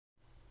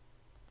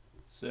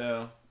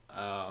So,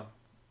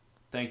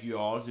 thank you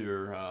all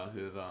who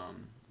have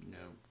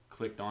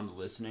clicked on to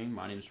listening.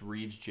 My name is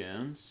Reeves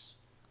Jones.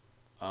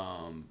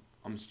 I'm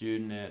a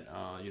student at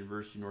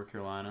University of North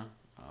Carolina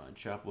in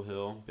Chapel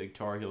Hill. Big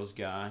Tar Heels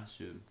guy.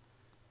 So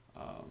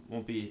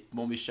won't be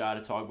shy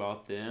to talk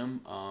about them.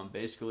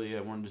 Basically,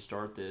 I wanted to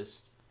start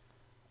this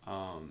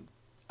out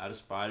of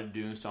spite of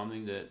doing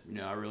something that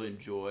I really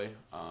enjoy,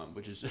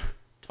 which is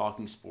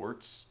talking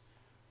sports.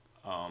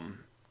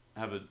 I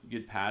have a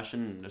good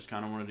passion and just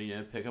kind of wanted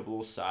to pick up a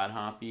little side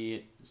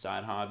hobby.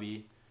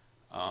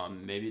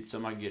 Maybe it's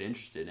something I get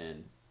interested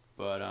in,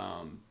 but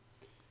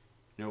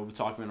we'll be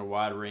talking about a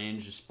wide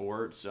range of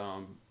sports.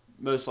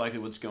 Most likely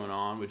what's going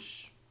on,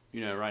 which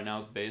right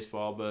now is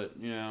baseball, but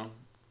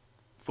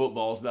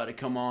football's about to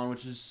come on,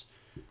 which is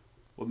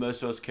what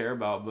most of us care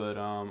about. But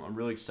I'm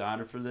really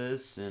excited for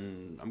this,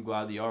 and I'm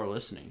glad that y'all are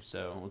listening.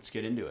 So let's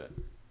get into it.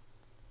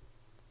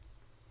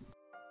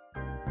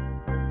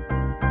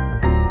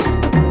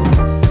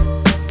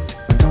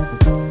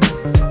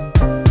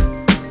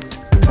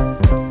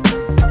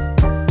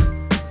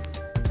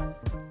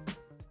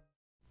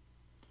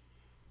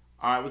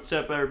 All right, what's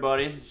up,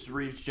 everybody? This is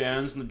Reeves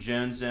Jones in the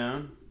Jones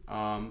Zone.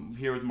 I'm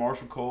here with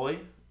Marshall Coley,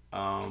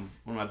 one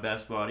of my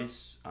best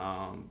buddies.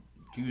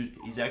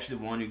 He's actually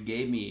the one who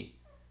gave me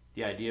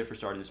the idea for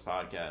starting this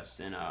podcast,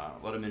 and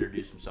let him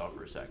introduce himself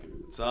for a second.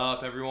 What's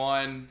up,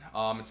 everyone?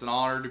 It's an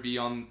honor to be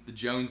on the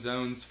Jones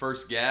Zone's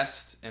first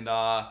guest, and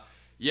I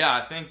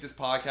think this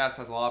podcast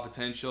has a lot of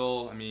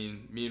potential. I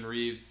mean, me and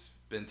Reeves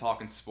been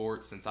talking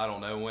sports since I don't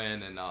know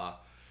when, and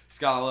he's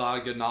got a lot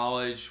of good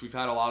knowledge. We've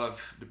had a lot of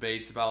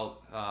debates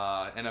about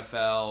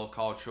NFL,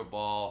 college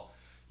football,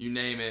 you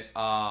name it.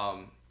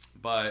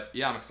 But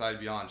yeah, I'm excited to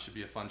be on. It should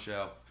be a fun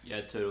show. Yeah,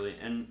 totally.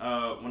 And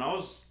when I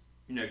was,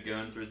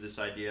 going through this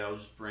idea, I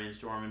was just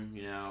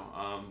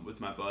brainstorming, with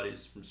my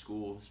buddies from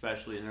school,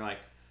 especially, and they're like,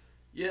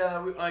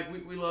 "Yeah,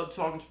 we love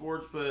talking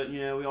sports, but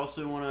we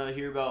also want to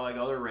hear about like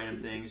other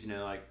random things,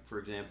 like for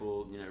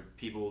example,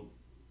 people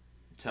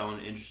telling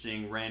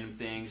interesting random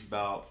things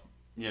about."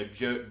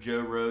 Joe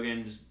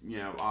Rogan's,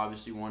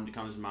 obviously one that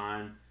comes to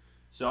mind.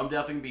 So I'm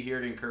definitely going to be here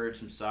to encourage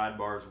some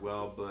sidebar as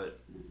well, but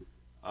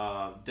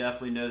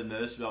definitely know the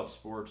most about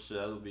sports, so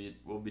that'll be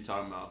what we'll be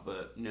talking about.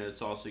 But,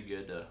 it's also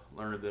good to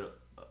learn a bit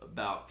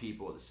about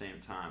people at the same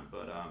time.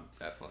 But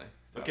Definitely.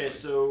 Okay,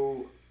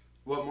 so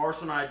what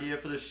Marshall and I idea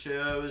for this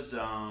show is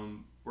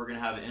we're going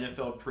to have an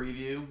NFL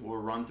preview.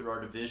 We'll run through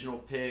our divisional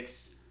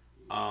picks.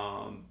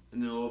 And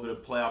then a little bit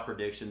of playoff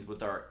predictions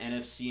with our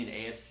NFC and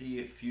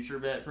AFC future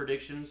bet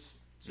predictions.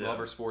 So, love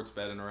our sports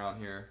betting around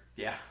here.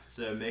 Yeah,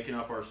 so making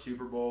up our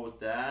Super Bowl with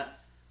that.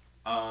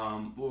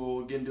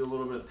 We'll get into a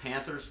little bit of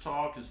Panthers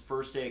talk. It's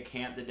first day of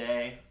camp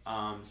today.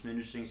 Some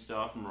interesting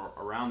stuff from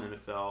around the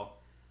NFL.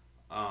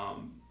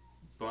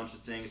 Bunch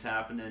of things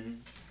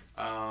happening.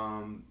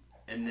 And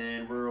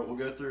then we'll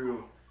go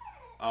through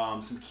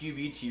some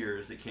QB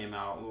tiers that came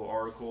out. A little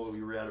article that we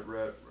read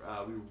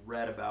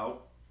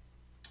about.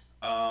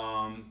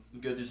 We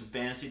go through some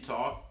fantasy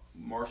talk.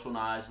 Marshall and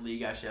I's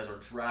league actually has our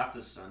draft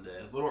this Sunday.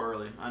 A little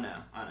early, I know.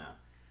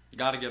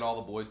 Got to get all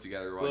the boys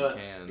together while you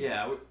can.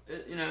 Yeah,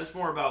 it's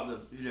more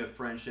about the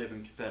friendship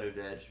and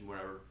competitive edge and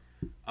whatever.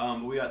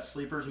 But we got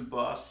sleepers and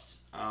busts,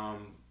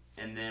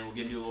 and then we'll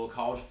get into a little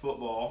college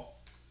football.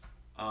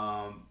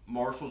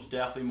 Marshall's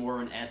definitely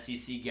more of an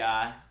SEC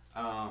guy.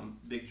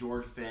 Big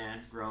Georgia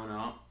fan growing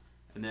up.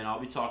 And then I'll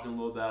be talking a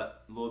little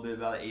bit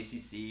about the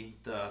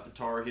ACC, the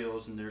Tar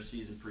Heels and their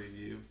season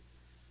preview.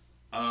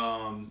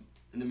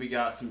 And then we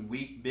got some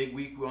big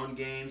week one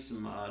games,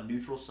 some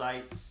neutral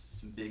sites,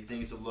 some big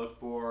things to look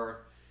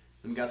for.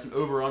 Then we got some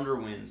over/under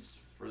wins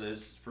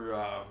for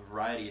a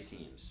variety of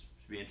teams.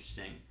 Should be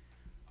interesting.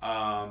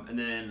 And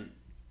then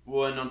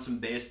we'll end on some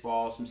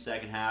baseball, some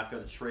second half.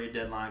 Got the trade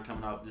deadline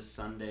coming up this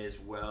Sunday as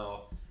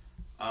well.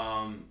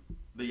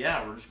 But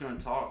yeah, we're just gonna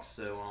talk.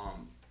 So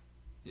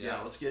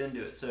yeah, let's get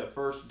into it. So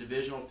first,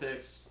 divisional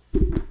picks.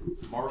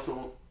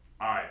 Marshall.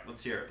 All right,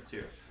 let's hear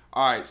it.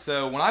 All right,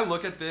 so when I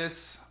look at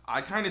this, I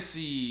kind of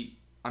see,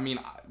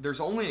 there's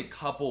only a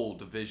couple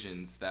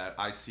divisions that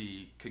I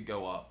see could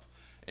go up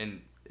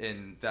and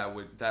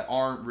that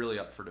aren't really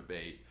up for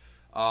debate.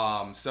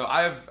 So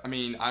I have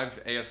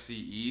AFC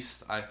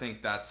East. I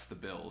think that's the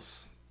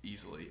Bills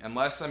easily.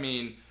 Unless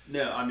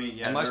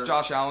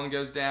Josh Allen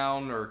goes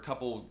down or a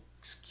couple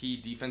key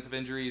defensive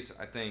injuries,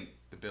 I think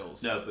the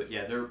Bills. No, but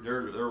yeah, their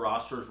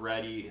roster's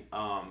ready.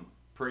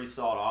 Pretty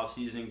solid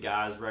offseason,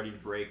 guys ready to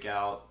break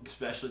out.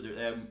 Especially,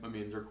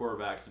 their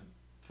quarterback's a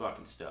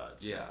fucking stud.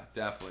 So. Yeah,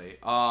 definitely.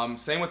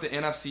 Same with the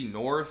NFC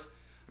North.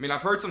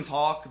 I've heard some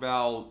talk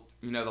about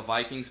the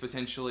Vikings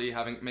potentially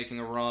making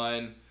a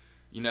run.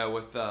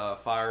 With the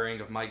firing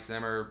of Mike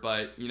Zimmer,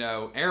 but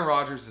Aaron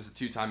Rodgers is a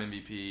 2-time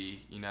MVP.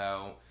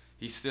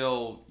 He's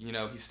still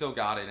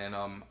got it in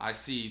him. I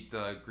see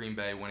the Green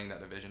Bay winning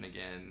that division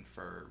again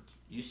for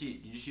Did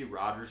you see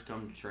Rodgers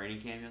come to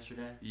training camp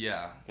yesterday?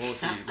 Yeah. What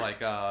was he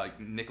like?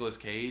 Nicolas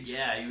Cage?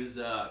 Yeah, he was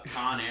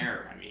Con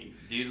Air. I mean,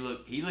 he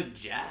looked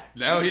jacked.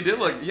 No, he did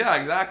look. Yeah,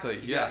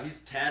 exactly. Yeah. He's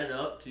tatted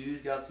up too.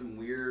 He's got some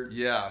weird.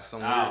 Yeah,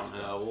 some I weird don't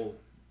stuff. know. Well,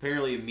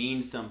 apparently it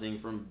means something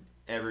from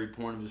every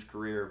point of his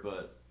career,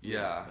 but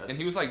Yeah, and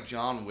he was like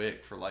John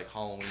Wick for like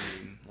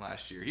Halloween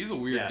last year. He's a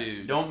weird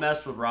dude. Don't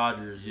mess with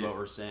Rodgers, is what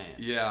we're saying.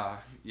 Yeah.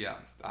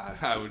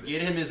 I would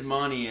Get him his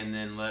money and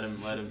then let him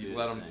do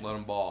let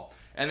him ball.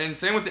 And then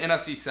same with the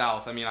NFC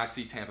South. I mean, I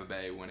see Tampa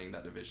Bay winning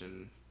that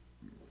division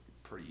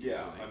pretty easily.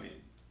 Yeah, I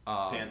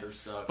mean, Panthers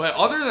suck. But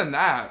other than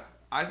that,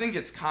 I think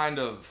it's kind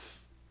of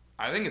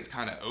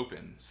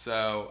open.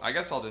 So I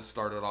guess I'll just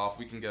start it off.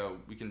 We can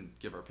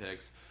give our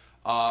picks.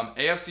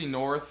 AFC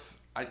North.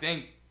 I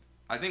think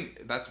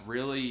that's a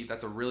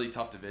really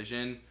tough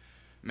division.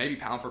 Maybe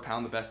pound for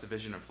pound the best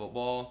division in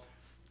football.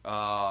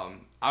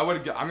 I'm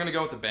gonna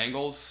go with the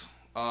Bengals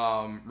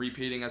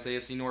repeating as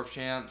AFC North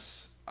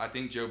champs. I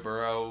think Joe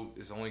Burrow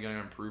is only going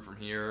to improve from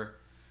here.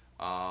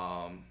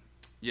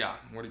 Yeah.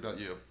 What about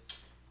you?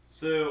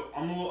 So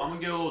I'm gonna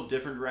go a little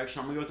different direction.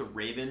 I'm gonna go with the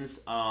Ravens.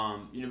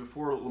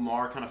 Before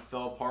Lamar kind of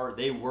fell apart,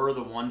 they were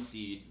the 1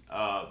 seed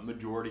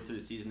majority through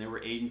the season. They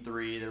were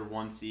 8-3. They were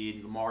 1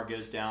 seed. Lamar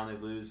goes down. They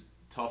lose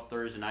tough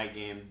Thursday night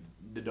game,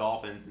 the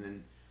Dolphins, and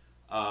then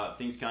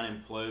things kind of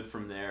implode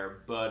from there.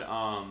 But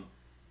I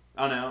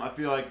don't know. I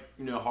feel like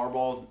he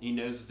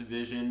knows his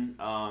division.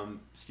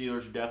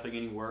 Steelers are definitely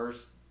getting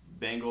worse.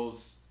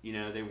 Bengals,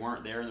 they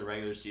weren't there in the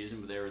regular season,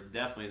 but they were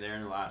definitely there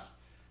in the last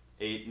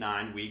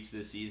 8-9 weeks of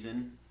the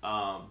season.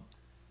 And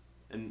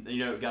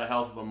got a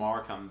healthy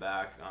Lamar coming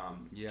back.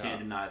 Can't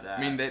deny that.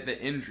 I mean, the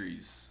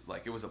injuries,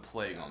 like it was a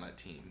plague on that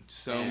team.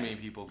 So many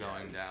people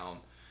going down.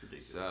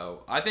 Ridiculous.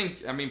 So I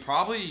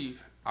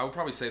would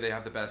probably say they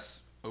have the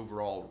best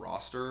overall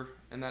roster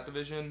in that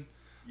division.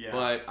 Yeah.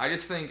 But I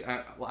just think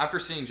after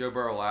seeing Joe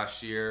Burrow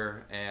last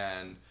year,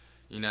 and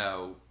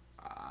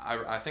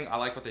I think I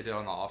like what they did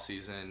on the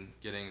offseason,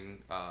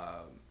 getting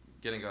a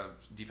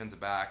defensive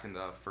back in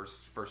the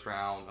first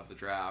round of the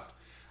draft.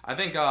 I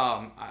think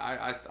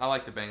I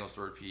like the Bengals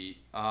to repeat.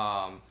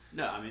 No,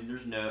 I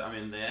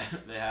mean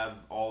they have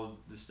all of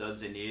the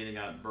studs they need. They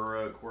got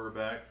Burrow at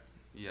quarterback.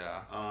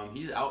 Yeah.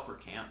 He's out for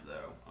camp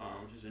though,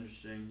 which is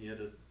interesting. He had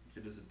to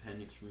get his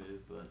appendix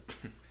removed, but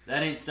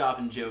that ain't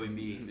stopping Joey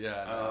B.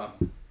 Yeah.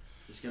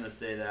 Just gonna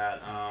say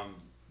that.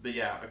 But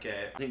yeah,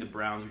 okay. I think the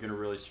Browns are gonna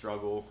really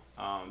struggle.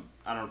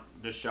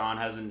 Deshaun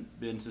hasn't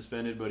been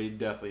suspended, but he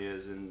definitely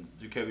is. And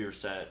Jacoby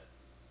Brissett,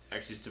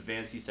 actually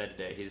Stefanski said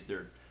today he's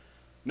their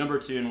number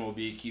 2 and will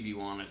be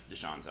QB1 if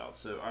Deshaun's out.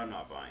 So I'm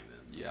not buying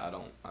them. Yeah,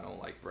 I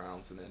don't like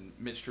Browns. And then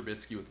Mitch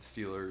Trubisky with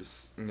the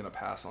Steelers. I'm gonna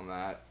pass on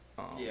that.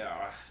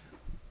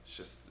 It's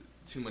just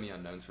too many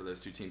unknowns for those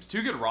two teams.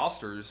 Two good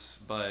rosters,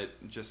 but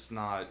just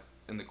not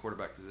in the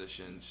quarterback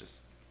position. It's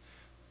just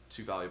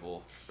too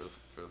valuable for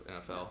the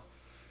NFL.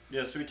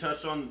 Yeah, so we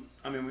touched on,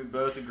 we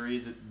both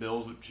agreed that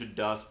Bills should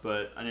dust,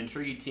 but an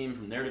intriguing team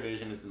from their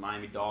division is the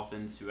Miami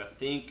Dolphins, who I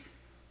think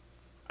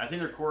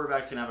their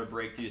quarterback's going to have a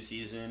breakthrough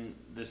season.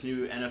 This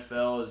new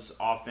NFL is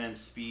offense,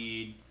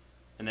 speed,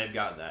 and they've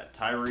got that.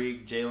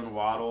 Tyreek, Jalen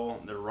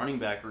Waddle, their running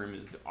back room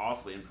is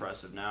awfully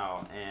impressive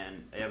now,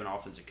 and they have an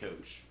offensive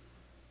coach.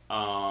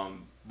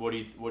 What are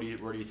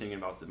you thinking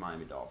about the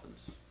Miami Dolphins?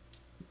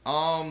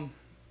 I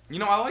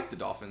like the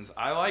Dolphins.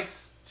 I liked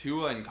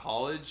Tua in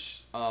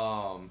college.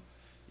 Ever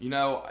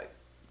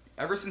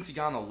since he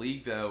got in the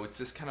league, though, it's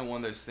just kind of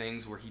one of those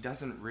things where he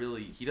doesn't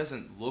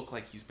look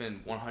like he's been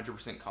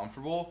 100%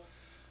 comfortable.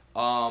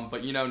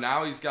 But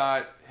now he's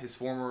got his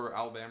former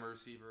Alabama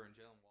receiver and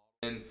Jalen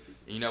Waddle,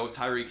 and with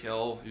Tyreek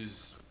Hill,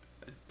 who's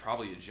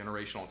probably a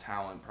generational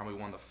talent, probably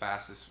one of the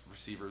fastest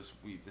receivers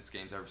this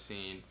game's ever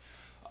seen.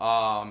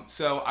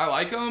 So I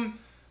like him.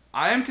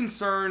 I am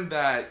concerned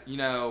that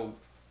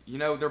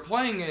they're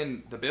playing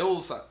in the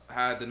Bills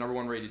had the number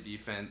 1 rated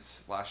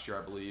defense last year,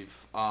 I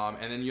believe, and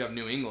then you have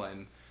New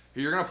England,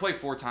 who you're gonna play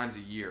 4 times a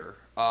year.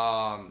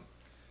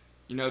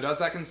 Does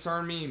that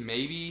concern me?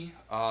 Maybe.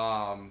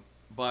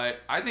 But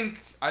I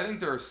think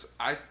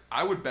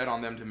I would bet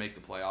on them to make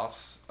the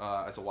playoffs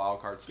as a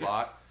wild card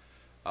spot.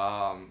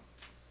 Yeah.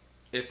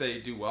 If they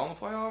do well in the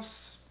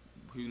playoffs,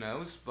 who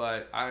knows?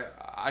 But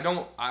I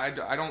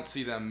don't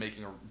see them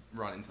making a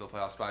run into the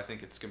playoffs. But I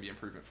think it's gonna be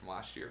improvement from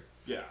last year.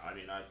 Yeah,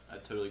 I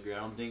totally agree. I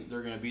don't think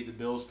they're gonna beat the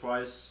Bills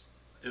twice.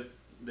 If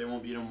they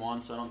won't beat them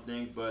once, I don't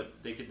think. But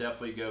they could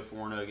definitely go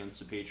 4-0 against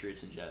the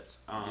Patriots and Jets.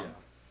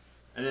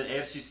 And then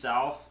AFC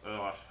South,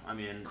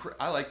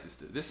 I like this.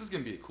 This is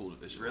gonna be a cool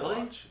division. Really?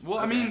 To watch. Well,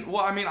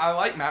 okay. I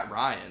like Matt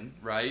Ryan,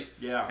 right?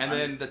 Yeah. And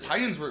then the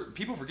Titans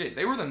people forget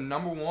they were the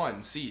number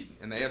 1 seed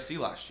in the AFC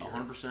last year.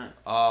 100%.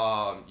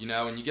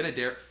 And you get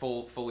a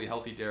fully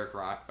healthy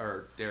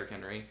Derrick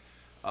Henry.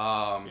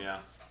 Yeah.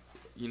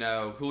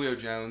 Julio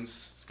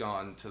Jones has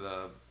gone to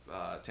the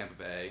Tampa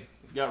Bay.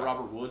 You got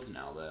Robert Woods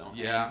now though.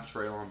 Yeah. And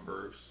Treylon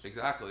Burks.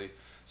 Exactly.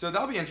 So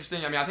that'll be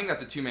interesting. I think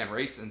that's a 2-man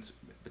race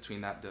between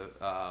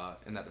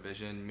in that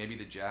division. Maybe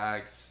the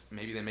Jags.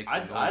 Maybe they make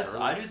some noise early.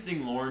 I do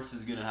think Lawrence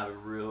is gonna have a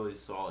really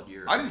solid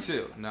year. I do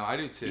too. No, I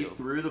do too. He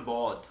threw the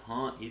ball a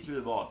ton. He threw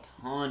the ball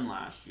a ton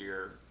last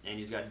year, and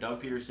he's got Doug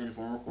Peterson,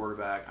 former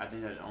quarterback. I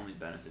think that only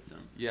benefits him.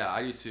 Yeah,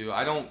 I do too.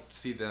 I don't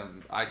see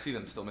them. I see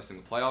them still missing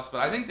the playoffs,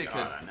 but I think they could.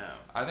 I know.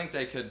 I think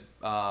they could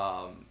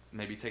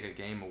maybe take a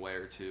game away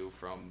or two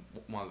from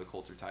one of the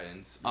Colts or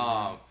Titans.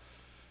 Mm-hmm.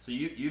 So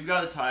you've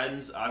got the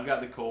Titans. I've got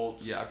the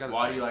Colts. Yeah, I've got the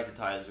Why Titans. do you like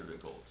the Titans over the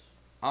Colts?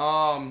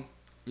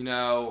 You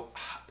know,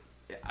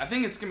 I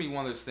think it's gonna be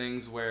one of those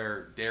things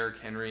where Derrick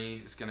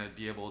Henry is gonna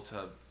be able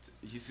to.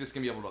 He's just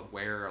gonna be able to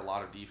wear a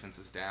lot of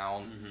defenses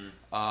down.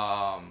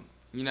 Mm-hmm.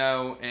 You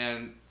know,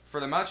 and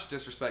for the much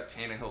disrespect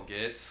Tannehill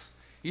gets,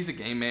 he's a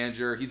game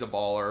manager. He's a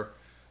baller.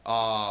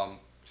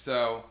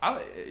 So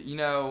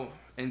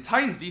in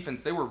Titans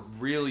defense, they were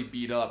really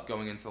beat up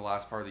going into the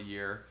last part of the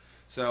year.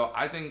 So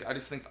I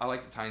just think I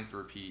like the Titans to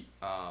repeat.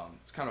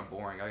 It's kind of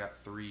boring. I got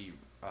 3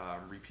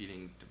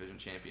 repeating division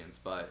champions,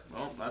 but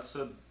Well, that's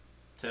a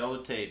tale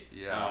of tape.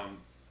 Yeah.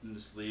 In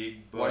this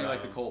league. But, why do you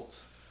like the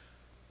Colts?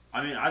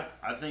 I mean,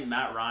 I think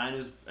Matt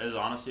Ryan is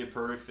honestly a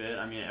perfect fit.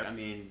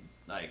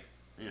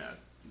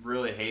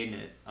 Really hating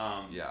it.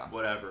 Yeah.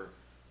 Whateve.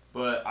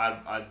 But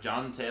I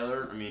Jonathan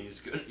Taylor. I mean, he's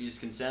good. He's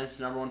consensus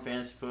 #1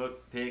 fantasy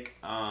pick.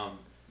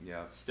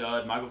 Yeah.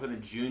 Stud. Michael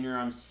Pittman Jr.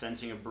 I'm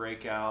sensing a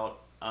breakout.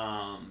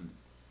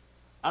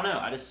 I don't know.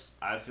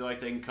 I feel like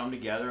they can come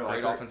together.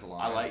 Great offensive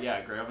line.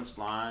 Great offensive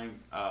line.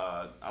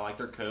 I like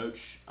their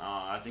coach.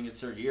 I think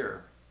it's their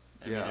year.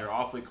 I mean, Yeah. they were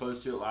awfully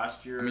close to it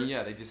last year. I mean,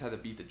 yeah, they just had to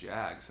beat the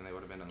Jags, and they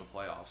would have been in the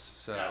playoffs.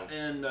 So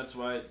and that's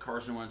why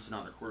Carson Wentz is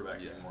not their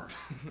quarterback Yeah. anymore.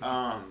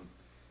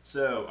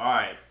 So, all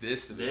right.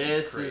 this division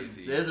is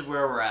crazy. This is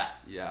where we're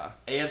at. Yeah.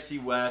 AFC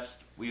West,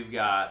 we've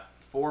got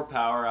 4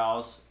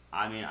 powerhouses.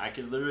 I mean, I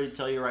could literally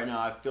tell you right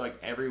now, I feel like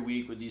every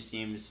week with these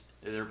teams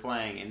that they're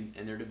playing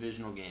in their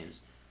divisional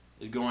games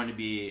is going to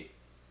be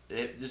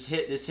just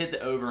hit the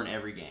over in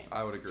every game.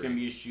 I would agree. It's going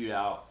to be a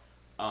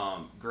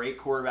shootout. Great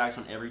quarterbacks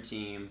on every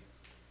team.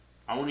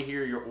 I want to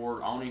hear your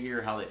order. I want to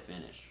hear how they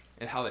finish.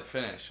 And how they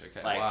finish.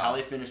 Okay. Like wow. how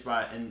they finish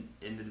in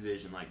the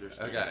division, like their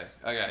standings.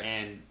 Okay.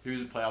 And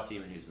who's a playoff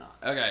team and who's not.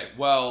 Okay.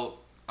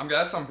 Well, I'm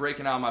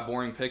breaking out my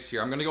boring picks here.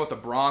 I'm gonna go with the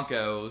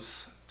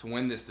Broncos to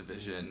win this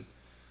division.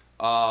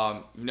 They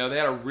have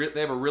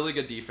a really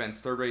good defense,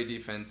 third-rate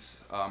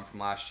defense from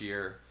last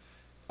year,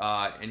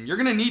 and you're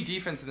gonna need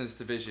defense in this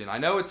division. I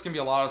know it's gonna be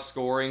a lot of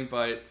scoring,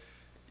 but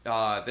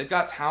they've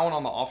got talent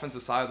on the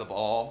offensive side of the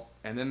ball,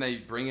 and then they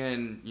bring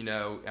in,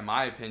 in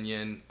my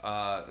opinion,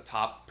 the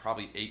top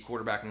probably 8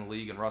 quarterback in the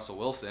league, and Russell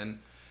Wilson,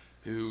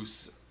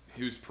 who's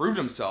proved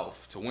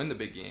himself to win the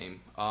big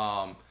game.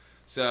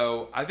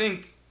 So I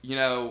think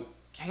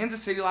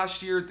Kansas City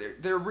last year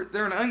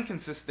they're an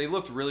inconsistent. They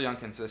looked really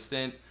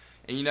inconsistent,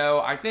 and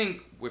I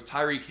think with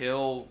Tyreek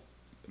Hill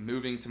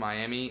moving to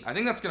Miami, I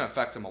think that's going to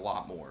affect him a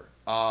lot more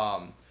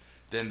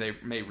than they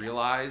may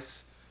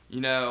realize.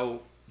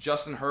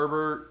 Justin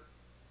Herbert,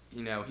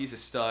 he's a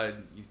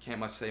stud. You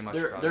can't say much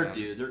about they're him.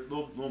 due.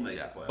 They'll make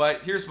the playoffs.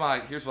 But here's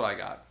what I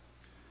got.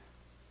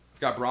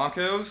 I've got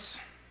Broncos,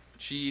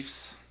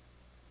 Chiefs,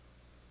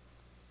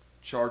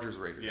 Chargers,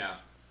 Raiders.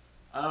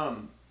 Yeah.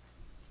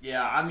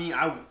 Yeah. I mean,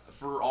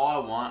 for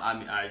all I want, I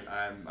mean,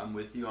 I'm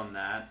with you on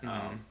that.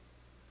 Mm-hmm.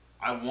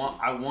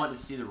 I want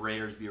to see the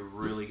Raiders be a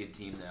really good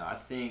team, though. I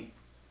think.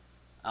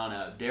 I don't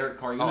know, Derek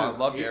Carr. I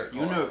love Derek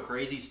Carr. You know a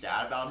crazy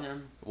stat about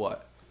him?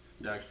 What?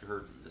 I actually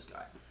heard from this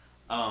guy.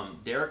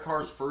 Derek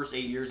Carr's first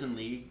 8 years in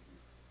league,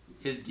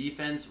 his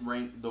defense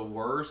ranked the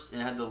worst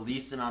and had the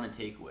least amount of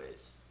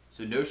takeaways.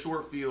 So no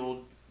short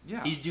field.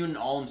 Yeah. He's doing it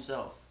all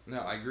himself. No,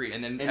 I agree.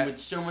 And with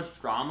so much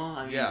drama,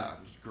 I mean. Yeah,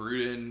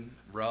 Gruden,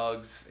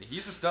 Ruggs.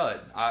 He's a stud.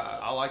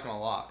 I like him a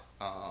lot.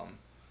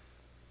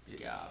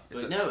 Yeah,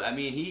 but no, I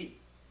mean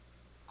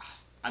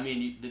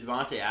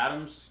Devontae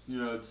Adams.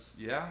 It's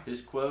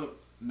his quote.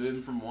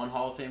 Moving from one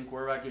Hall of Fame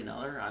quarterback to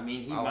another. I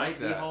mean, he might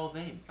be Hall of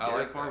Fame.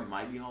 Derek Carr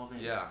might be Hall of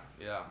Fame. Yeah.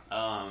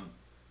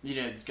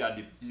 He's got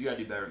to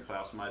do better in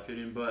playoffs, in my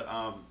opinion. But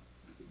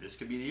this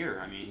could be the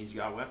year. I mean, he's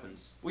got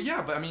weapons. Well,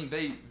 yeah, but I mean,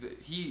 they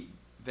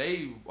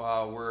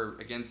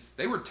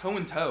were toe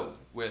in toe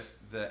with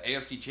the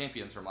AFC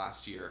champions from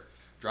last year,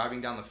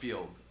 driving down the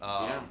field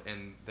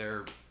in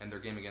their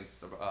game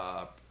against the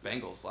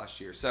Bengals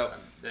last year. So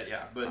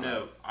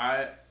no,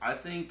 I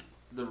think.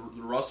 The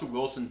Russell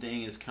Wilson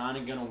thing is kind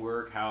of going to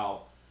work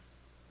how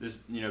this,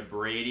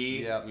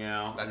 Brady,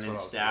 and then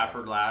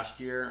Stafford last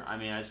year. I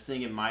mean, I just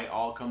think it might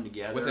all come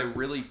together with a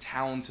really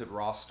talented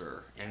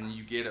roster, and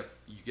you get a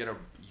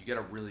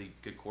really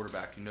good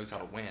quarterback who knows how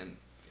to win.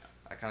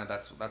 Yeah.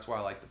 That's why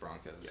I like the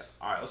Broncos. Yeah.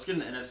 All right, let's get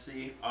into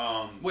NFC.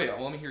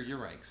 Let me hear your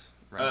ranks.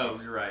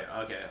 You're right.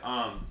 Okay.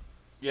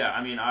 Yeah.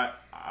 I mean,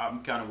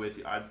 I'm kind of with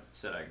you. I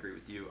said I agree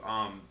with you.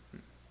 I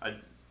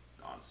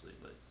honestly,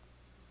 but.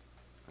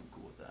 I'm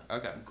cool with that.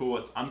 Okay.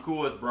 I'm cool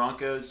with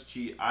Broncos.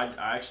 I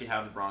actually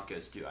have the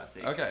Broncos too, I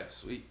think. Okay,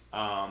 sweet.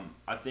 I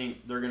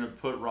think they're gonna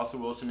put Russell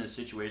Wilson in a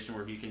situation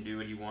where he can do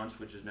what he wants,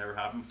 which has never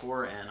happened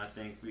before, and I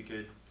think we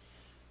could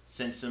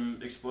sent some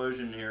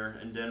explosion here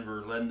in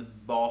Denver, letting the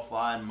ball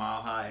fly in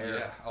mile-high air.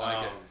 Yeah, I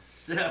like it.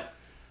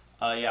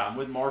 So, yeah, I'm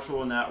with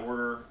Marshall in that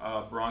order.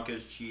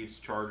 Broncos, Chiefs,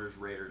 Chargers,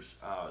 Raiders.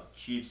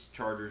 Chiefs,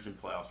 Chargers,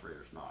 and playoffs.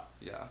 Raiders not.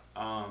 Yeah.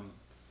 All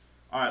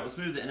right, let's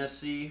move to the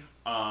NFC.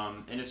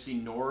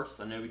 NFC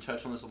North. I know we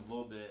touched on this a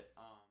little bit.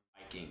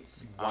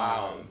 Vikings.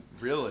 Wow.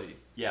 Really?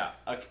 Yeah,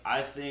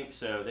 I think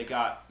so. They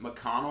got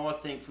McConnell, I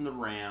think, from the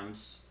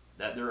Rams.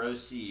 That their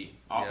OC,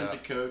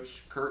 offensive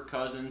coach, Kirk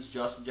Cousins,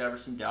 Justin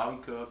Jefferson,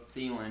 Dalvin Cook,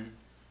 Thielen.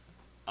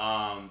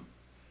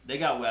 They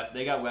got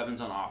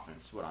weapons on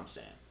offense. Is what I'm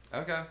saying.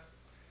 Okay.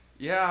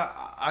 Yeah,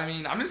 I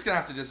mean, I'm just gonna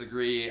have to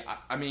disagree.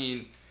 I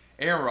mean,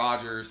 Aaron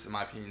Rodgers, in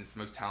my opinion, is the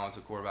most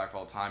talented quarterback of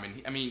all time,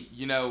 and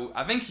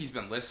I think he's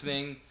been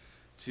listening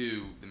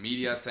to the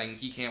media saying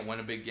he can't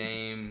win a big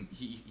game.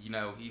 He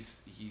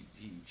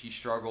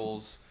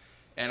struggles,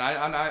 and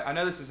I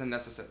know this isn't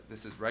necessary.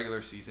 This is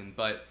regular season,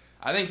 but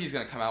I think he's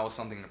going to come out with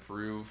something to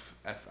prove.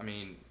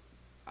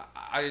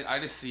 I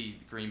just see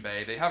Green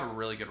Bay. They have a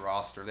really good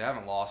roster. They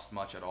haven't lost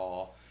much at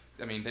all.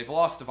 I mean, they've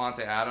lost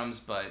Devontae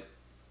Adams, but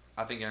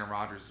I think Aaron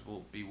Rodgers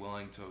will be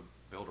willing to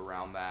build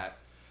around that.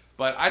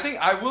 But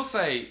I will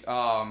say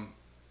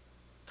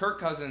Kirk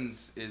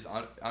Cousins is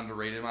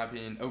underrated in my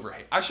opinion.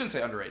 I shouldn't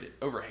say underrated.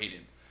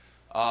 Overhated.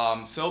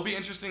 So it'll be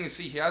interesting to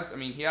see. He has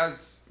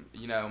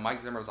Mike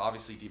Zimmer was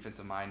obviously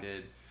defensive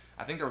minded.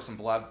 I think there was some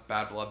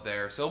bad blood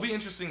there. So it'll be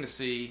interesting to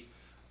see.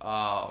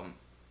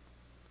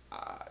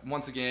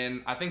 Once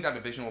again, I think that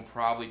division will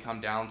probably come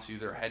down to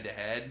their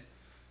head-to-head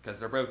because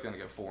they're both going to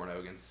go 4-0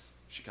 against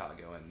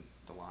Chicago and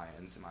the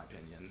Lions, in my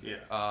opinion.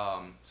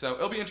 Yeah. So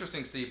it'll be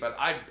interesting to see, but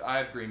I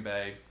have Green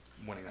Bay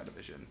winning that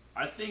division.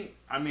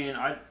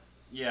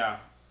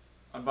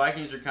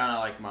 Vikings are kind of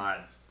like my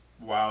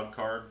wild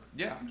card.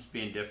 Yeah. Just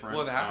being different.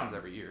 Well, that happens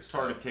every year. It's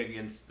hard to pick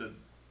against the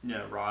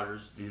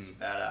Rodgers, dude's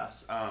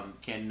badass.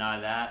 Can't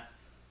deny that.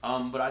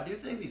 But I do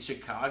think the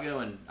Chicago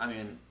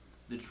and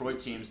Detroit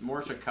teams,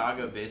 more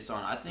Chicago based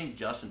on, I think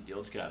Justin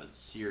Fields could have a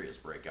serious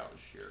breakout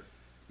this year.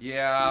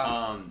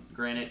 Yeah.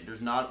 Granted, there's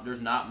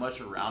not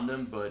much around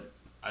him, but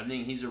I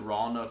think he's a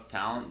raw enough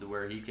talent to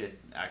where he could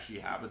actually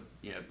have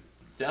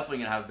definitely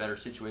gonna have a better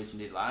situation than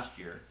he did last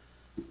year.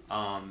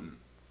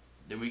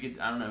 Then we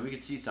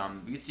could see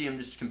some. We could see him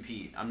just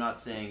compete. I'm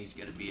not saying he's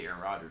gonna be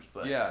Aaron Rodgers,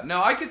 but yeah,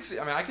 no, I could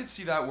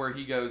see that where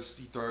he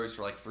throws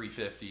for like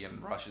 350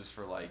 and rushes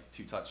for like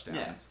 2 touchdowns.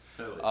 Yeah,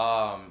 totally.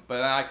 But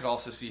then I could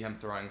also see him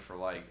throwing for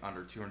like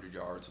under 200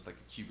 yards with like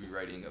a QB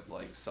rating of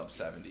like sub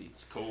 70.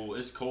 It's cold.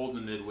 It's cold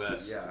in the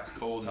Midwest. Yeah, it's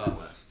cold it's in the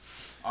Midwest.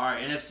 All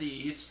right, NFC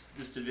East.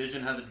 This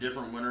division has a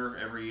different winner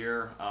every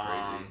year.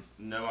 Crazy.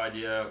 No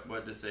idea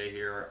what to say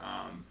here.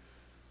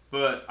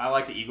 But I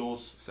like the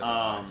Eagles. So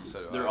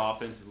do their I.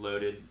 offense is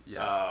loaded.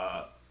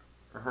 Yeah.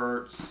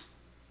 Hurts.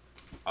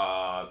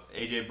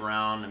 AJ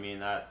Brown.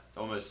 That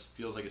almost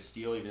feels like a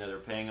steal, even though they're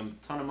paying him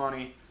a ton of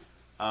money.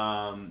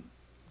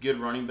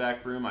 Good running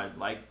back room. I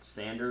like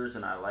Sanders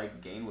and I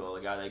like Gainwell,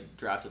 the guy they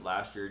drafted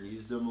last year and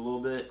used him a little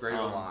bit. Great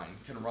line.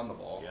 Can run the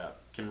ball. Yeah,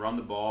 can run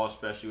the ball,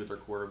 especially with their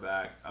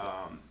quarterback.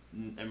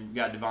 And we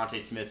got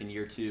Devontae Smith in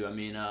year 2.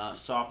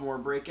 Sophomore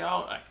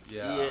breakout. I can see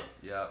it.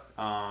 Yeah.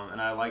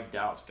 And I like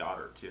Dallas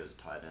Goedert too as a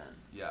tight end.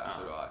 Yeah,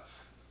 so do I.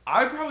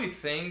 I probably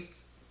think,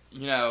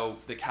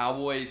 the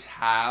Cowboys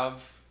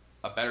have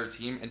a better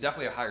team and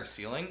definitely a higher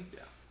ceiling. Yeah.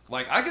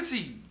 Like I could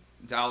see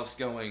Dallas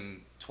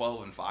going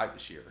 12-5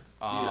 this year.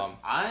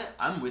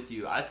 I'm with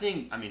you. I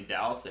think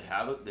Dallas they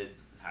have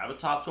a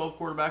top 12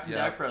 quarterback in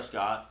Dak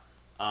Prescott.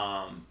 They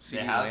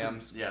have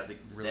Lamb's really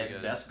the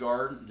good. best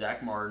guard,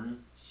 Zach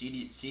Martin.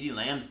 CeeDee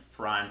Lamb's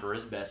prime for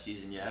his best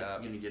season yet. Yeah.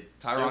 Going to get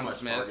Tyron so much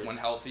Smith, targets. when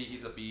healthy,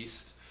 he's a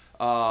beast.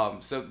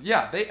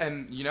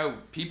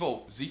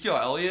 People, Ezekiel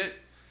Elliott,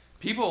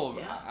 people,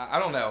 Yeah. I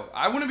don't know.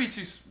 I wouldn't be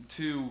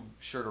too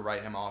sure to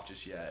write him off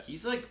just yet.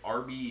 He's like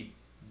RB.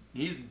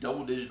 He's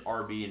double-digit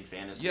RB in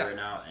fantasy right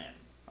now, and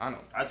I know.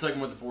 I took him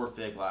with the 4th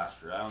pick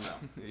last year. I don't know.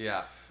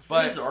 Yeah, But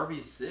but he's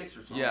RB6 or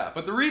something. yeah,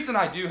 but the reason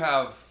I do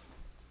have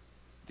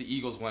the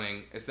Eagles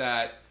winning is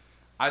that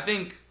I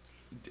think,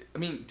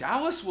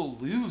 Dallas will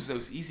lose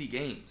those easy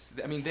games.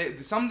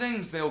 Some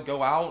games they'll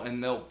go out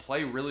and they'll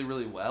play really,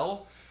 really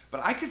well,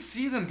 but I could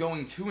see them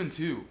going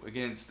 2-2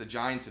 against the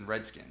Giants and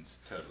Redskins.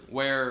 Totally.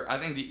 Where I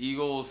think the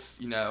Eagles,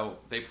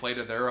 they play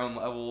to their own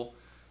level.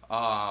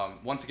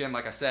 Once again,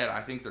 like I said,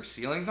 I think their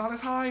ceiling's not as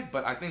high,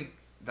 but I think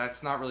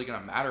that's not really going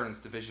to matter in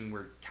this division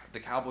where the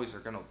Cowboys are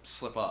going to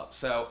slip up.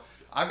 So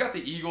I've got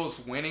the Eagles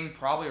winning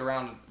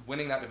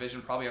that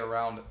division probably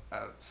around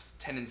a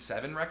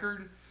 10-7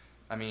 record.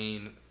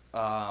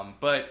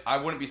 But I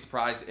wouldn't be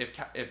surprised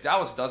if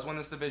Dallas does win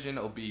this division.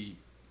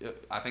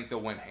 I think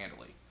they'll win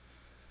handily.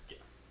 Yeah.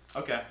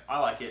 Okay, I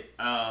like it.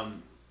 I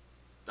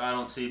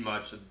don't see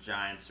much of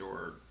Giants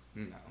or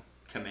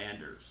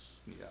Commanders.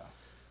 Yeah.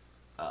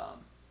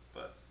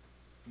 But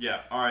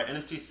yeah. All right,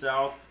 NFC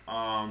South.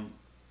 I'm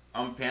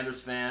a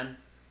Panthers fan.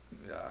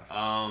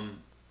 Yeah.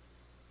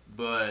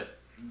 But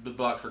the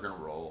Bucks are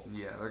gonna roll.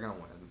 Yeah, they're gonna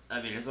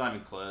win. It's not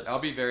even close. I'll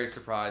be very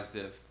surprised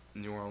if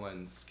New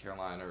Orleans,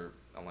 Carolina, or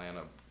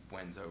Atlanta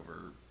wins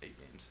over 8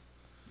 games.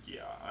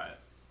 Yeah,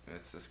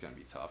 It's just gonna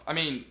be tough. I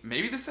mean,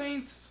 maybe the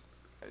Saints.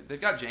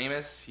 They've got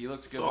Jameis. He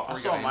looks good so before I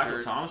he saw got Michael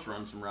injured. Thomas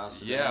run some routes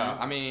today. Yeah,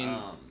 I mean,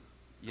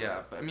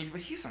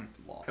 but he's on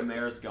law.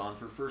 Kamara's gone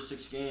for first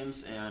 6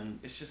 games, and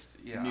It's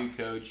just new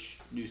coach,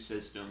 new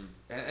system.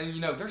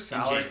 And their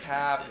salary James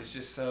cap Winston. is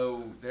just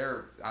so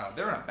they're in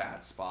a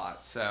bad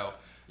spot. So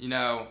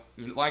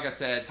like I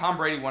said, Tom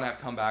Brady won't have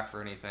to come back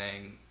for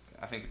anything.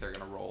 I think they're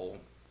gonna roll.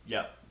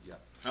 Yep. Yep.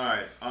 All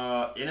right.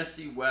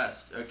 NFC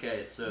West.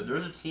 Okay, so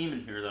there's a team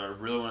in here that I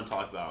really want to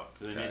talk about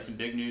because they made some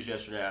big news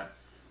yesterday,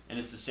 and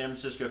it's the San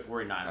Francisco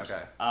 49ers.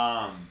 Okay.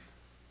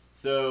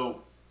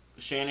 So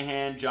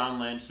Shanahan, John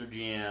Lynch, their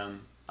GM,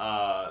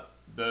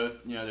 both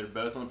they're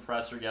both on the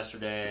presser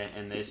yesterday,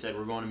 and they said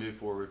we're going to move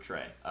forward with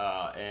Trey.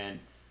 And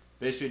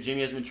basically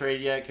Jimmy hasn't been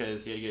traded yet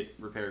because he had to get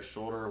repair his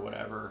shoulder or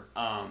whatever.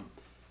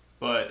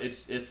 But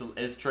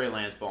it's Trey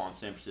Lance ball in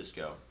San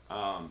Francisco.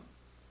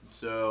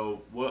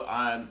 So what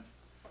I'm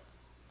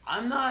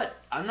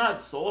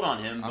not sold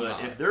on him,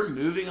 but if they're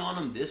moving on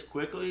him this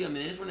quickly, I mean,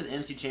 they just won the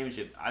NFC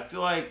Championship. I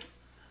feel like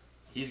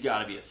he's got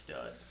to be a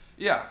stud.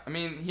 Yeah, I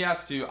mean, he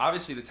has to.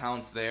 Obviously, the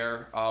talent's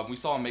there. We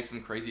saw him make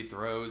some crazy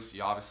throws.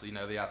 You obviously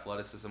know the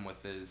athleticism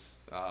with his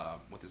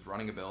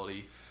running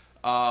ability.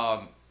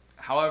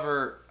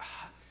 However,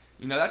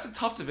 that's a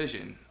tough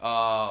division.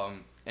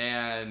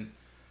 And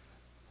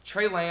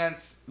Trey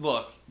Lance,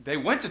 look, they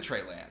went to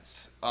Trey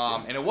Lance.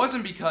 And it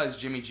wasn't because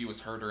Jimmy G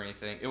was hurt or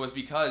anything. It was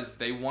because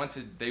they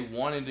wanted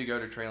to go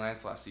to Trey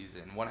Lance last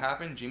season. What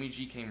happened? Jimmy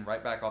G came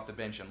right back off the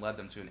bench and led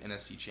them to an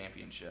NFC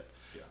championship.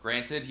 Yeah.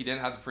 Granted, he didn't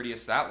have the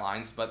prettiest stat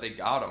lines, but they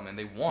got him and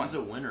they won. He's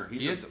a winner.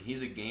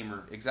 He's a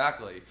gamer.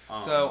 Exactly.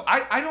 So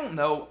I don't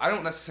know. I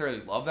don't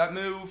necessarily love that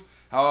move.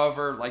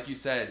 However, like you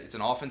said, it's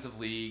an offensive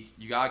league.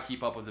 You gotta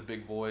keep up with the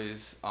big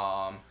boys.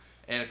 And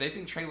if they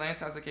think Trey Lance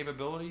has the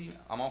capability,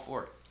 I'm all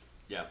for it.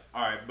 Yeah.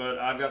 All right, but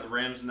I've got the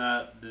Rams in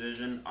that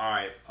division. All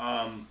right.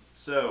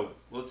 So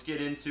let's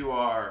get into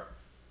our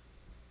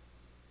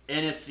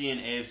NFC and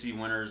AFC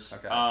winners.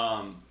 Okay.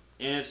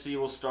 NFC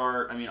will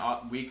start. I mean,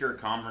 weaker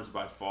conference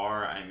by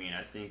far. I mean,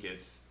 I think if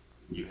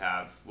you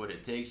have what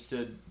it takes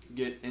to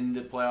get in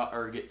the playoff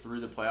or get through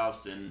the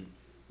playoffs, then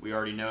we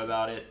already know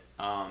about it.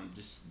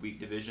 Just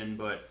weak division,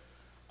 but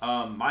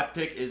my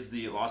pick is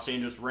the Los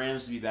Angeles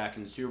Rams to be back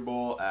in the Super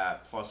Bowl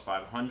at plus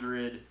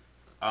 500.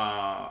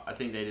 I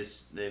think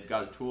they've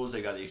got the tools,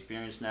 they got the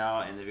experience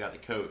now, and they've got the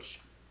coach.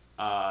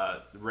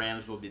 The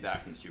Rams will be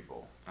back in the Super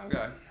Bowl.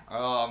 Okay.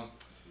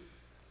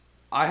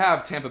 I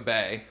have Tampa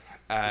Bay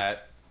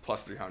at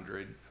plus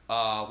 300.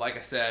 Like I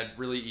said,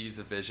 really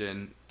easy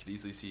division. Could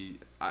easily see.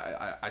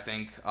 I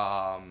think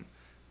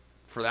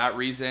for that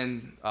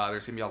reason,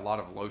 there's gonna be a lot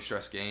of low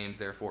stress games,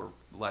 therefore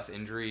less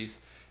injuries.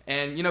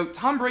 And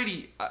Tom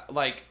Brady,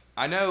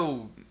 I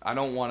know I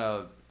don't want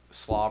to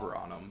slobber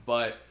on him,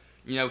 but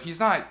he's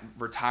not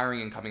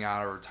retiring and coming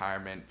out of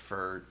retirement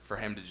for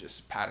him to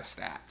just pad his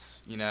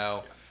stats.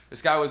 Yeah.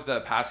 This guy was the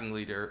passing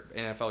leader,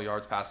 NFL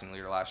yards passing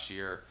leader last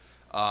year.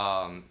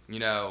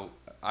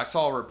 I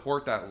saw a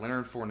report that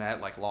Leonard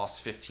Fournette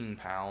lost 15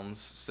 pounds.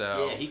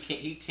 So yeah,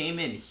 he came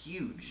in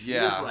huge.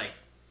 Yeah. He was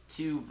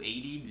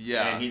 280.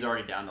 Yeah, and he's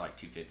already down to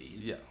 250.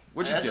 Yeah,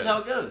 which is that's good. Just how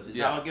it goes. It's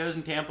how it goes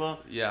in Tampa.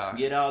 Yeah,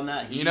 get out in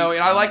that heat. And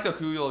I like the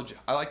Julio.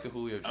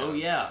 Jones. Oh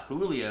yeah,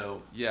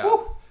 Julio. Yeah.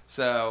 Woo!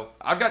 So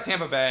I've got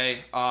Tampa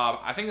Bay.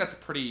 I think that's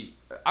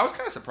I was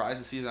kind of surprised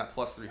to see that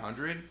plus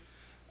 300.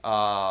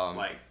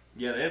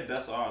 Yeah, they have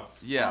best odds.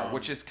 Yeah,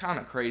 which is kind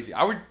of crazy.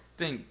 I would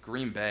think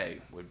Green Bay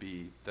would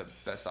be the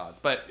best odds,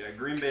 but yeah,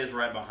 Green Bay is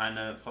right behind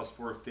them at plus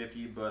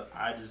 450. But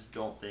I just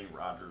don't think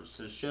Rodgers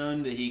has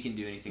shown that he can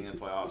do anything in the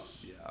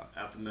playoffs. Yeah.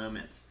 At the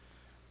moment,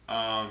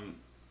 and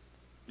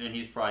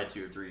he's probably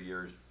 2 or 3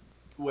 years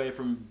away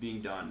from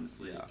being done in this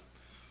league.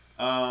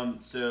 Yeah.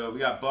 So we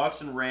got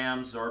Bucks and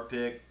Rams. Our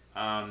pick.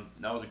 That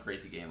was a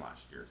crazy game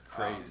last year.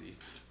 Crazy.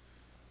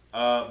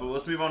 But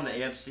let's move on to the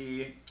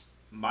AFC.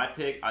 My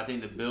pick, I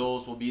think the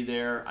Bills will be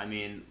there. I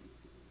mean,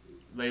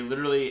 they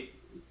literally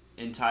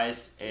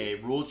enticed a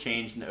rule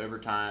change in the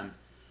overtime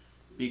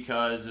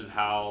because of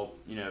how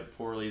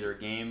poorly their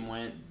game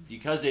went,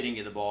 because they didn't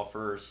get the ball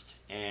first,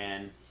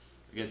 and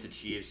against the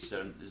Chiefs,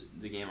 so is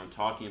the game I'm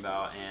talking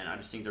about. And I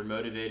just think they're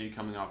motivated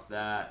coming off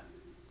that.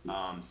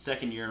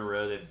 Second year in a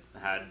row they've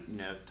had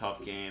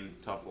tough game,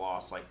 tough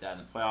loss like that in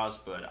the playoffs,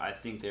 but I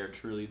think they're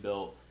truly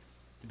built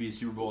to be a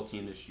Super Bowl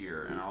team this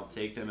year, and I'll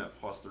take them at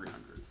plus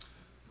 300.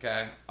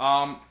 Okay.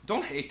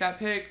 Don't hate that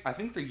pick. I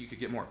think that you could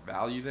get more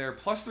value there.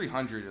 Plus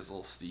 300 is a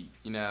little steep.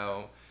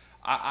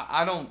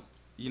 I don't.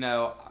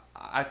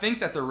 I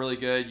think that they're really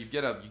good. You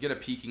get a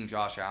peaking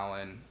Josh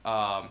Allen.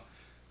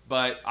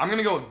 But I'm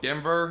gonna go with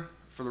Denver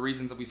for the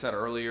reasons that we said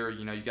earlier.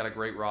 You got a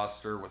great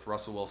roster with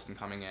Russell Wilson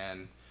coming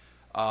in.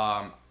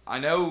 I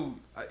know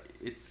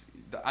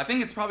I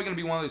think it's probably gonna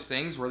be one of those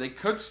things where they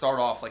could start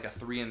off like a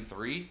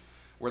 3-3,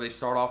 where they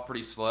start off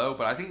pretty slow,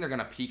 but I think they're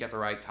gonna peak at the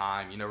right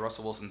time.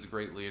 Russell Wilson's a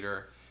great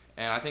leader.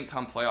 And I think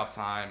come playoff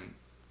time,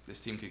 this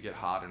team could get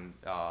hot, and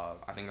I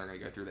think they're going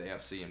to go through the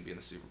AFC and be in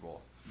the Super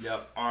Bowl.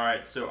 Yep. All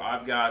right. So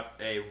I've got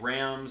a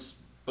Rams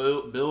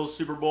Bills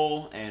Super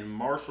Bowl, and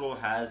Marshall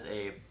has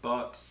a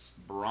Bucks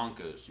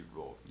Broncos Super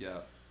Bowl. Yeah.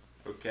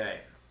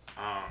 Okay.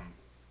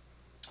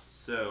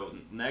 So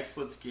next,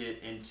 let's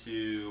get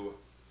into.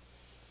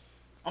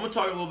 I'm gonna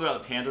talk a little bit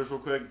about the Panthers real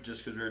quick,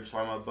 just because we were just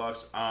talking about the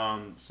Bucks.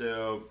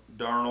 So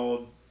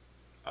Darnold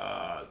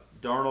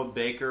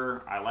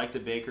Baker. I like the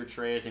Baker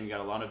trade. I think we got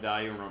a lot of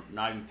value, and we're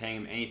not even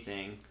paying him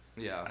anything.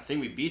 Yeah. I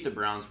think we beat the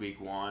Browns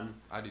week 1.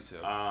 I do too.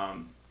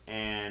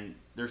 And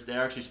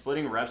they're actually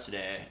splitting reps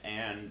today,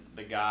 and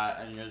the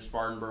guy,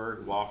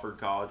 Spartanburg, Wofford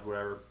College,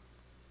 whatever.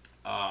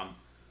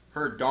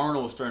 Heard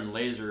Darnold was throwing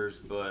lasers,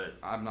 but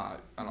I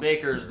don't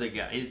Baker's the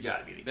guy. He's got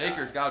to be the guy.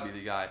 Baker's got to be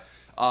the guy.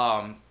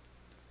 I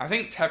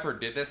think Tepper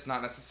did this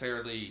not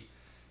necessarily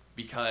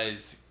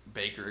because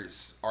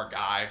Baker's our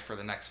guy for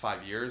the next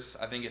 5 years.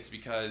 I think it's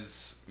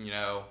because,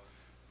 no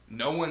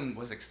one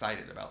was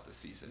excited about this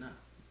season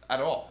at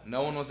all.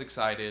 No one was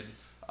excited.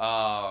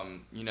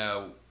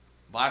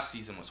 Last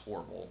season was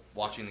horrible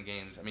watching the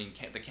games. I mean,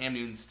 the Cam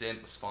Newton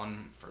stint was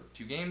fun for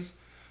 2 games.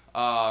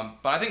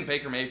 But I think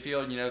Baker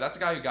Mayfield, that's a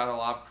guy who got a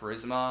lot of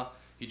charisma.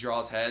 He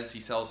draws heads.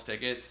 He sells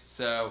tickets.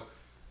 So,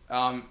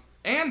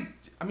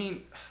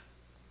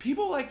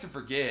 people like to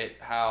forget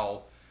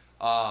how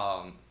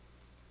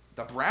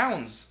the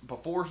Browns,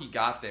 before he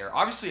got there,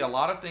 obviously a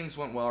lot of things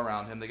went well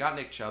around him. They got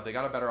Nick Chubb. They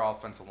got a better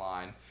offensive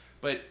line.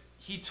 But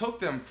he took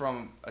them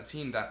from a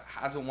team that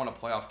hasn't won a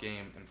playoff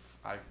game in,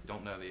 I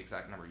don't know the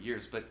exact number of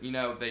years, but,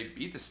 they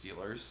beat the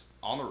Steelers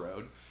on the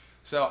road.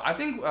 So I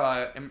think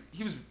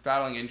he was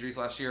battling injuries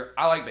last year.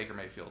 I like Baker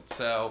Mayfield.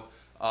 So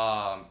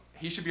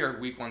he should be our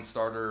week 1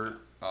 starter,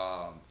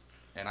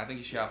 and I think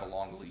he should have a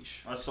long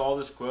leash. I saw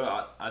this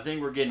quote. I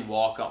think we're getting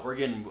walk-on. We're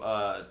getting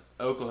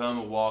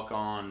Oklahoma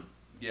walk-on.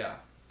 Yeah.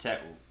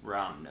 Tech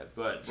round,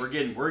 but we're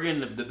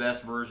getting the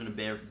best version of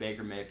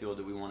Baker Mayfield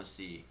that we want to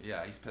see.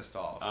 Yeah, he's pissed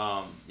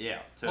off.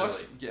 Yeah,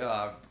 totally.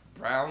 Plus,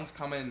 Browns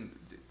coming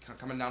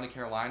down to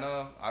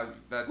Carolina.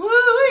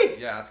 Woo-wee!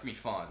 Yeah, that's gonna be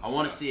fun. I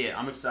want to see it.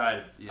 I'm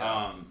excited.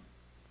 Yeah.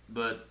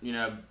 But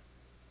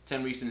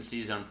 10 weeks in the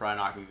season, I'm probably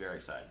not gonna be very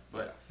excited.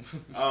 But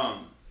yeah.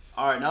 all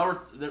right,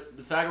 now the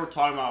fact that we're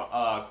talking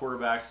about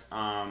quarterbacks,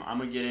 I'm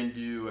gonna get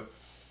into.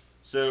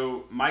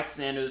 So Mike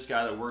Sandos,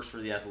 guy that works for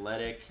the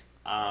Athletic.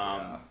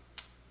 Yeah.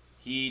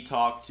 He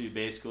talked to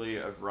basically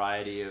a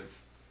variety of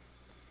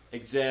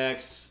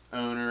execs,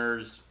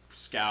 owners,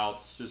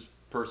 scouts, just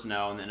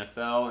personnel in the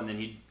NFL, and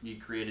then he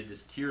created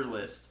this tier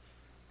list.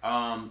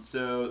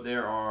 So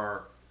there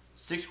are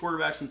 6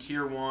 quarterbacks in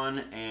Tier 1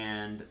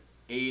 and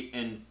 8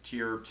 in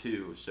Tier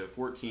 2, so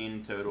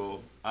 14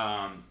 total.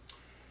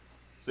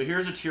 So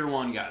here's the Tier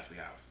 1 guys we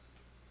have.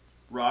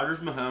 Rodgers,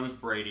 Mahomes,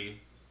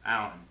 Brady,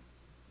 Allen.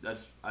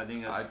 I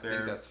think that's fair. I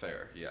think that's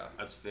fair, yeah.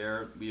 That's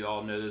fair. We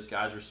all know those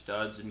guys are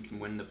studs and can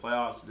win the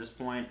playoffs at this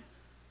point.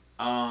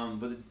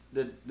 But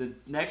the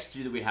next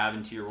 2 that we have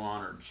in Tier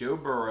 1 are Joe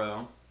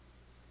Burrow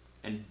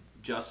and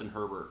Justin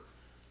Herbert.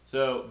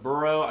 So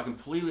Burrow, I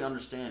completely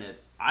understand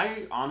it.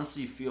 I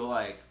honestly feel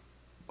like,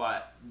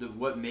 but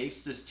what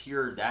makes this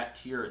tier that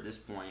tier at this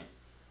point,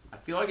 I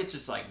feel like it's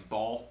just like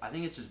ball. I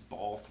think it's just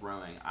ball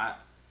throwing. I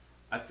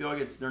feel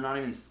like they're not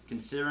even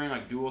considering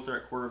like dual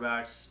threat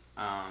quarterbacks.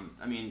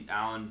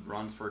 Allen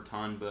runs for a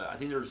ton, but I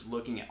think they're just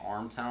looking at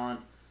arm talent,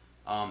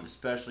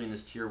 especially in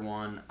this Tier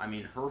 1.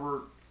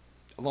 Herbert.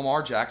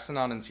 Lamar Jackson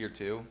not in Tier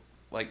 2?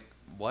 Like,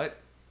 what?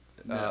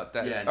 No,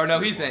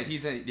 he's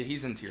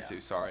in Tier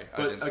 2. Sorry,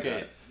 but I didn't see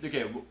that.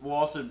 Okay. Well,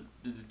 also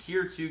the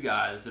Tier 2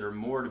 guys that are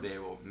more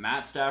debatable.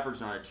 Matt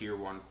Stafford's not a Tier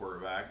 1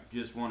 quarterback.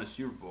 Just won a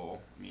Super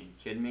Bowl.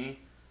 Kidding me?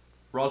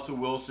 Russell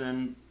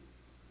Wilson,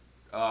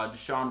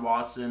 Deshaun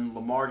Watson,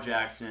 Lamar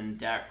Jackson,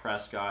 Dak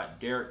Prescott,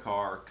 Derek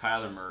Carr,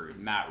 Kyler Murray,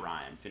 Matt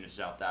Ryan finishes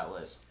out that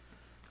list.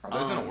 Are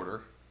those in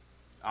order?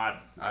 I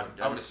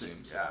would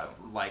assume so. Yeah,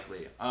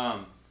 likely.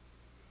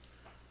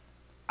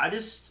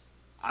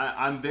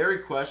 I'm very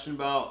questioned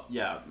about.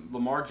 Yeah,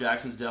 Lamar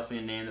Jackson's definitely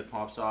a name that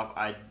pops off.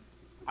 I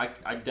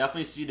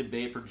definitely see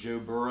debate for Joe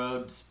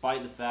Burrow,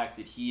 despite the fact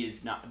that he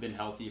has not been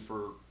healthy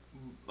for,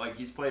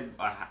 he's played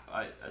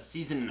a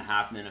season and a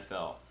half in the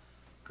NFL.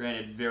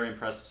 Granted, very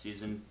impressive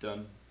season,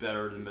 done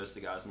better than most of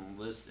the guys on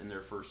the list in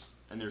their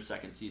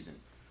second season.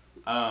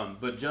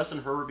 But Justin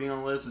Herbert being on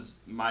the list is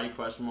mighty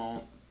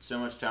questionable. So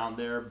much talent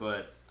there,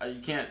 but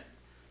you can't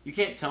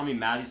tell me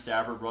Matthew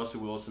Stafford, Russell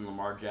Wilson,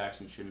 Lamar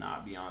Jackson should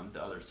not be on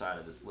the other side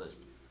of this list.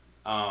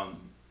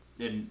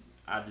 And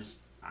I'm just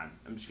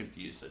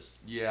confused.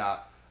 Yeah.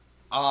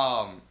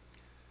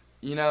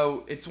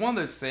 It's one of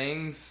those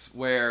things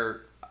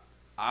where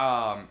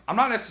I'm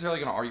not necessarily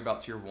going to argue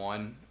about Tier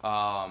 1.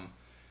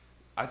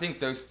 I think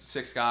those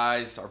 6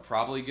 guys are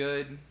probably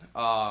good.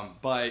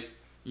 But,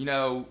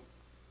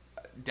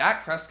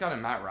 Dak Prescott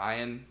and Matt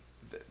Ryan,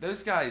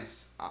 those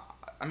guys,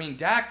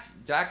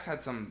 Dak's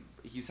had some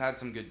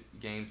good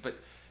games, but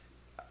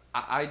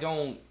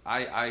and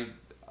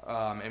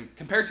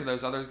compared to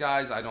those other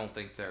guys, I don't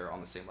think they're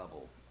on the same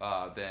level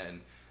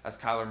as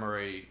Kyler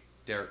Murray,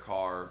 Derek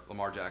Carr,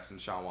 Lamar Jackson,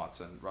 Deshaun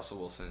Watson, Russell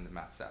Wilson, and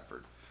Matt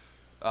Stafford.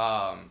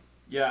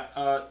 Yeah,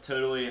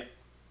 totally.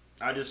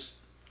 I just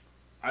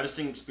I just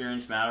think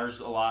experience matters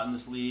a lot in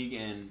this league,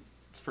 and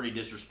it's pretty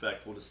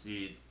disrespectful to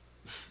see,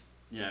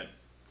 you know,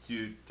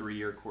 2 3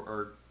 year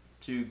or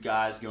two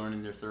guys going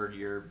in their third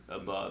year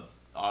above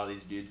all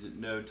these dudes that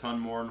know a ton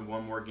more and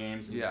won more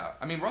games. And Yeah,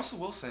 I mean Russell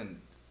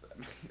Wilson,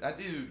 that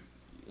dude,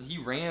 he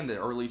ran the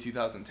early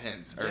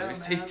 2010s, or Yeah, at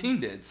least his man. team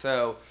did.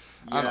 So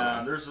I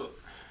don't know.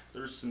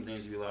 There's some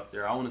things to be left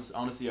there. I want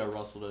to see how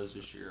Russell does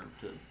this year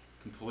to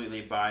completely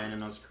buy in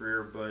his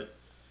career, but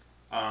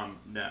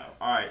no.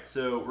 All right,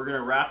 so we're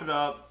gonna wrap it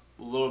up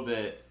a little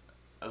bit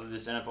of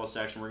this NFL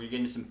section. We're gonna get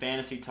into some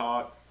fantasy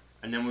talk,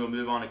 and then we'll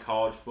move on to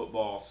college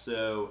football.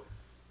 So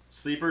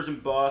sleepers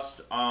and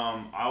bust.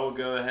 I will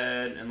go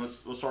ahead and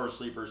we'll start with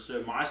sleepers.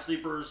 So my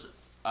sleepers.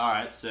 All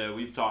right, so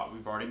we've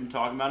already been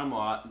talking about him a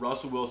lot.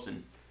 Russell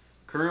Wilson,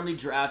 currently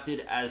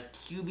drafted as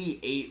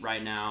QB8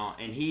 right now,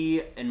 and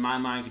he, in my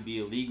mind, could be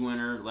a league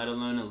winner, let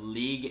alone a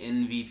league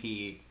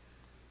MVP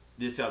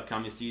this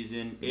upcoming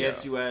season. Yeah.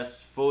 AFC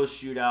West, full of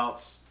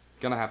shootouts,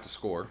 Gonna have to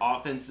score.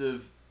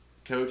 offensive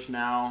coach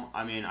now.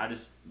 I mean,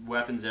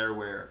 weapons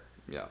everywhere.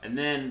 Yeah. And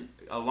then,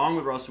 along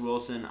with Russell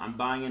Wilson, I'm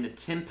buying into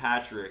Tim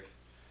Patrick,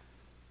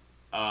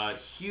 a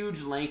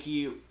huge,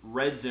 lanky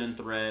red zone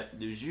threat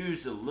that was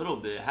used a little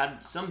bit,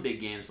 had some big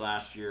games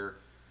last year,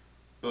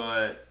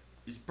 but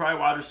he's probably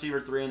wide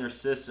receiver 3 in their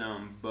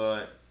system,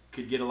 but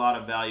could get a lot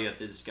of value at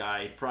this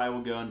guy. He probably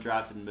will go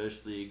undrafted in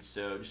most leagues,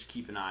 so just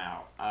keep an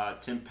eye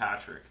out. Tim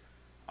Patrick.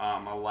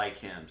 I like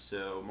him.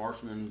 So,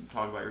 Marshman,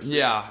 talk about your sleepers.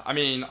 Yeah, I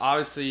mean,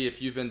 obviously, if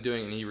you've been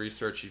doing any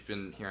research, you've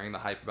been hearing the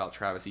hype about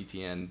Travis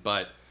Etienne,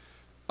 but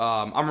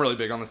I'm really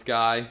big on this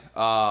guy.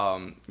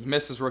 He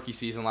missed his rookie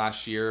season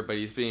last year, but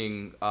he's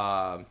being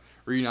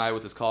reunited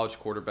with his college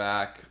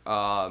quarterback.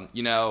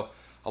 You know,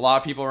 a lot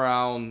of people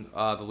around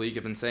the league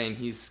have been saying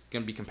he's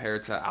going to be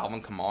compared to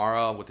Alvin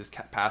Kamara with his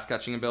pass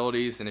catching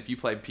abilities, and if you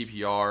play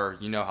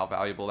PPR, you know how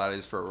valuable that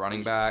is for a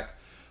running back.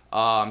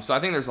 So I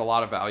think there's a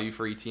lot of value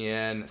for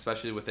ETN,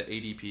 especially with the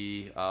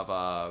ADP of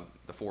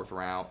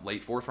the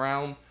late fourth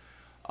round.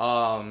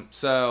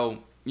 So,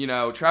 you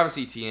know, Travis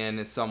Etienne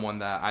is someone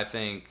that I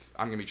think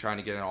I'm going to be trying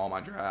to get in all my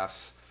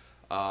drafts.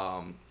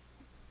 I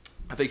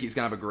think he's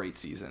going to have a great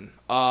season.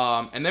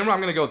 And then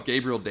I'm going to go with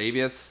Gabriel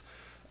Davis.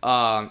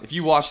 If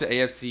you watched the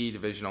AFC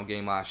divisional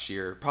game last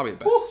year, probably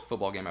the best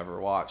football game I've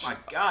ever watched. My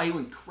God, he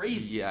went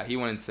crazy. Yeah, he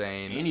went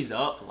insane. And he's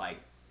up like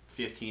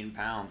 15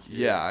 pounds. Dude.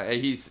 Yeah,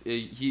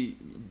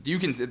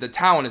 the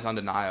talent is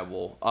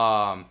undeniable.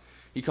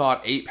 He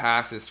caught 8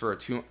 passes for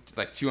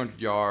 200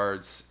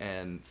 yards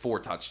and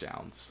 4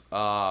 touchdowns.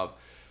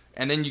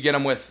 And then you get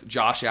him with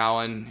Josh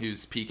Allen,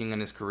 who's peaking in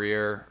his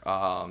career.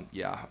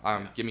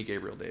 Give me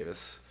Gabriel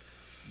Davis.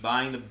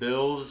 Buying the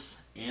Bills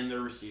and their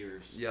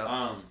receivers. Yeah.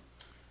 All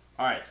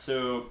right,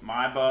 so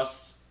my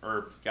bust,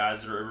 or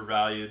guys that are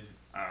overvalued,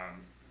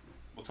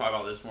 we'll talk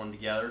about this one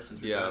together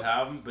since we both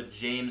have them, but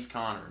James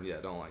Conner. Yeah,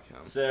 don't like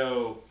him.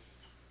 So,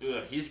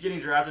 he's getting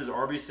drafted as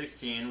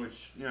RB16,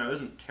 which, you know,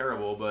 isn't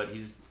terrible, but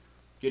he's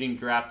getting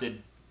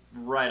drafted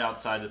right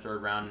outside the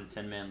third round in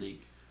a 10-man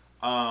league.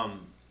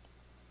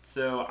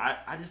 So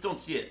I just don't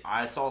see it.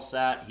 I saw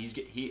Sat.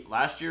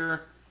 Last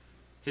year,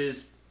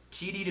 his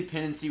TD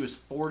dependency was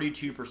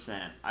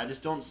 42%. I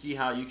just don't see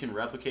how you can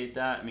replicate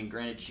that. I mean,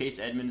 granted, Chase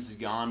Edmonds is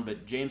gone,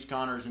 but James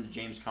Conner isn't the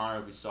James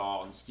Conner we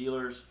saw in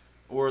Steelers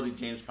or the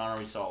James Conner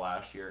we saw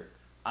last year.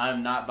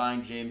 I'm not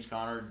buying James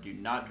Conner. Do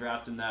not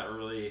draft him that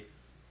early.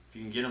 If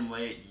you can get him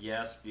late,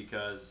 yes,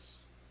 because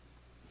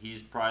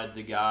he's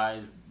probably the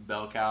guy.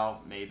 Bell cow,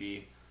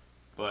 maybe.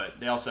 But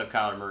they also have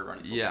Kyler Murray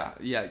running football.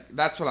 Yeah,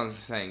 that's what I'm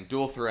saying.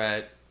 Dual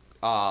threat,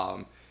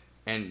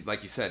 and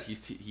like you said,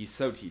 he's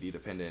so TD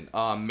dependent.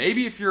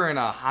 Maybe if you're in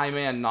a high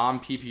man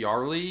non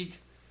PPR league,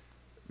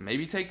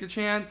 maybe take the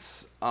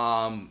chance.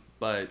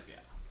 But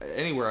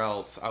anywhere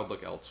else, I would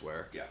look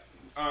elsewhere. Yeah.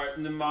 All right,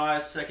 and then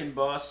my second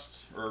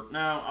bust, or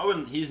no, I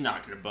wouldn't. He's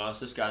not gonna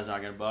bust. This guy's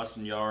not gonna bust,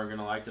 and y'all aren't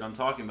gonna like that I'm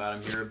talking about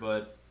him here.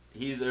 But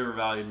he's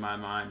overvalued in my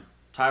mind.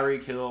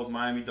 Tyreek Hill,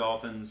 Miami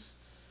Dolphins.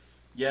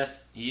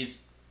 Yes, he's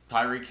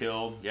Tyreek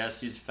Hill.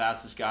 Yes, he's the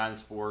fastest guy in the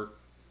sport,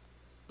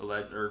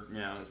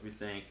 as we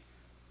think.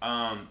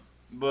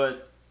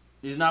 But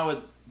he's not with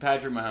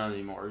Patrick Mahomes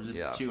anymore.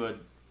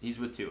 He's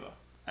with Tua,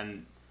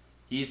 and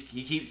he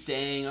keeps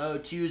saying, "Oh,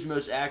 Tua's the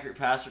most accurate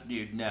passer."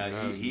 Dude,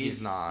 no,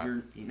 he's not.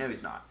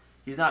 He's not.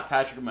 He's not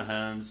Patrick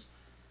Mahomes.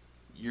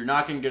 You're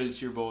not going to go to the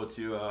Super Bowl with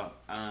Tua.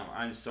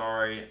 I'm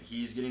sorry.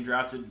 He's getting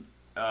drafted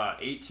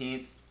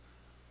 18th.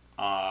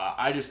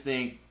 I just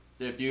think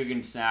if you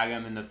can snag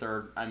him in the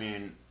third,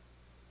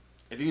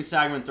 if you can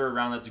snag him in the third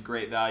round, that's a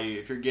great value.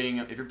 If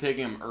you're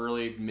picking him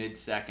early,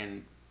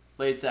 mid-second,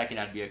 late second,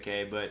 I'd be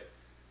okay. But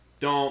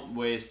don't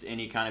waste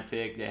any kind of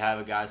pick. They have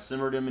a guy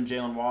similar to him in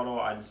Jalen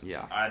Waddle. I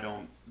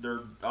don't.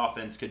 Their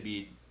offense could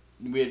be.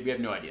 We have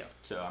no idea.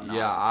 So I'm not.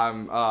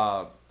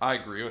 Yeah, I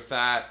agree with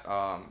that.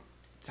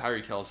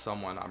 Tyreek Hill is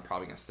someone I'm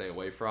probably gonna stay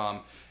away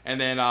from.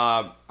 And then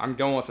I'm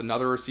going with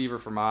another receiver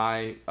for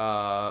my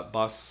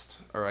bust,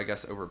 or I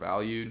guess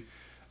overvalued.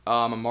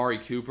 Amari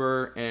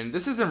Cooper, and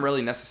this isn't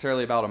really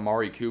necessarily about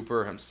Amari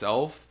Cooper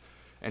himself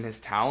and his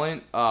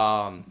talent,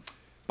 but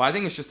I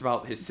think it's just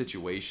about his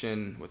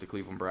situation with the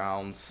Cleveland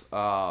Browns.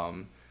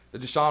 The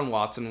Deshaun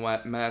Watson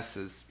mess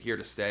is here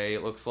to stay,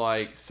 it looks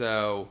like,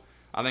 so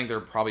I think there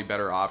are probably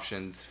better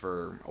options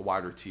for a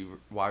wide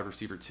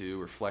receiver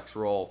 2 or flex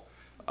role.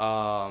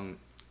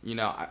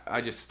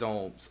 I just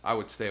don't. I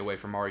would stay away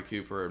from Amari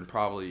Cooper and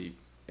probably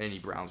any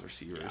Browns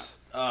receivers.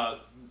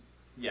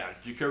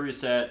 Jacoby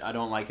Brissett, I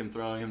don't like him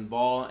throwing him the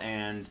ball,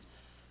 and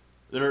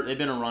they've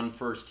been a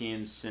run-first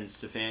team since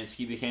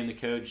Stefanski became the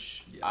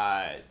coach.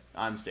 Yeah.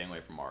 I'm staying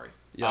away from Amari.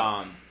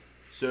 Yeah.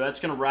 So that's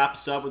going to wrap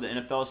us up with the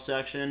NFL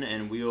section,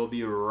 and we will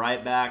be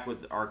right back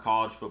with our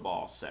college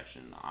football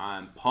section.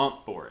 I'm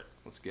pumped for it.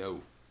 Let's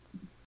go.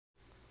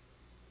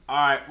 All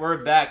right,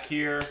 we're back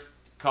here.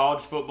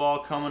 College football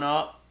coming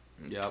up.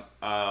 Yep.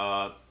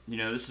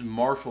 This is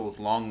Marshall's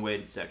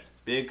long-awaited section.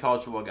 Big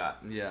college football guy.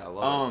 Yeah, I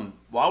love it.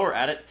 While we're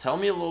at it, tell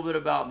me a little bit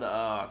about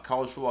the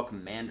College Football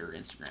Commander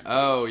Instagram page.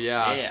 Oh,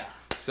 yeah. Yeah.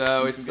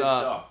 So it's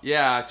stuff.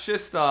 it's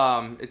just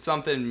it's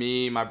something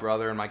me, my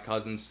brother, and my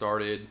cousin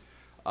started.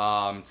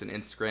 It's an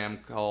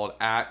Instagram called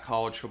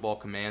 @College Football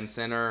Command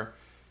Center.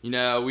 We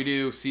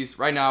do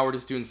right now. We're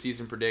just doing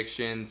season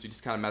predictions. We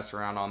just kind of mess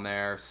around on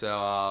there. So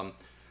I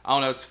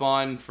don't know. It's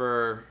fun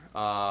for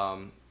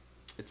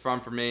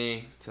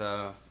me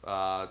to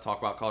talk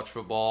about college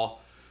football.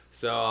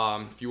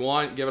 So if you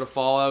want, give it a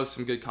follow.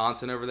 Some good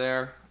content over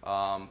there.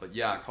 But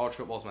yeah, college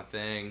football is my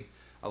thing.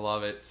 I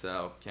love it.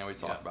 So can't wait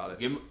to talk about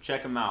it.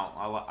 Check them out.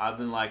 I've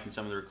been liking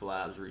some of their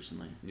collabs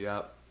recently.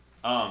 Yep.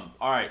 All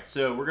right,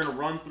 so we're gonna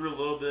run through a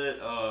little bit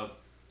of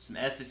some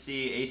SEC,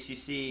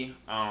 ACC.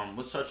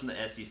 Let's touch on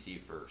the SEC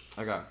first.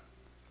 Okay.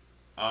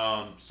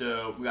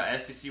 So we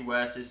got SEC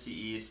West, SEC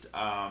East.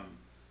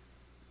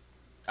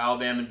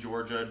 Alabama and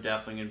Georgia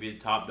definitely gonna be the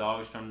top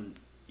dogs coming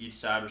each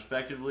side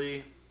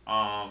respectively.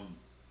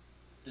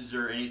 Is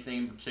there anything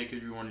in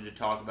particular you wanted to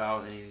talk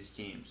about with any of these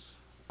teams?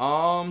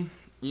 We'll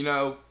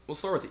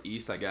start with the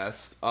East, I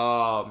guess.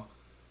 I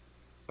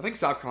think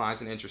South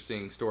Carolina's an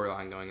interesting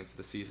storyline going into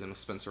the season with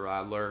Spencer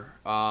Rattler.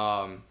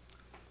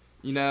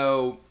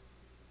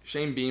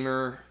 Shane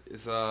Beamer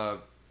is a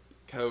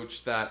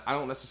coach that I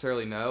don't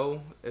necessarily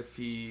know if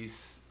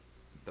he's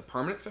the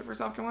permanent fit for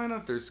South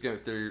Carolina.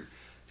 If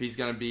he's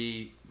gonna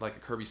be like a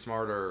Kirby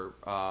Smart or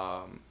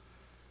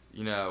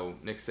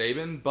Nick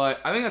Saban. But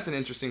I think that's an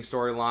interesting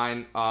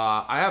storyline.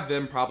 I have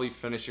them probably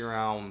finishing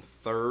around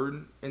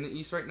 3rd in the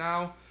East right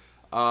now.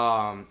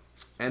 But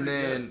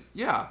then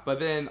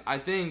I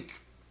think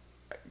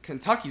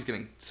Kentucky's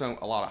getting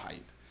a lot of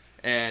hype.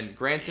 And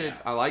granted,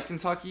 I like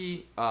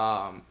Kentucky.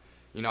 I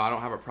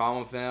don't have a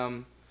problem with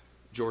them.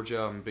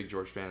 Georgia, I'm a big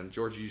Georgia fan.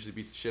 Georgia usually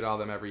beats the shit out of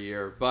them every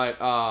year. But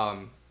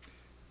I've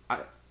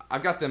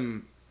got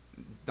them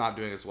not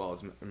doing as well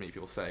as many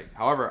people say.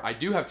 However, I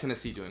do have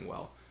Tennessee doing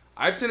well.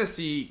 I have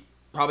Tennessee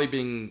probably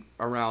being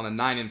around a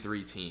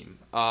 9-3 team.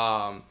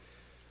 I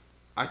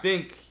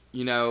think,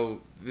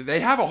 they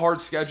have a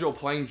hard schedule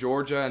playing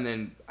Georgia and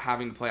then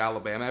having to play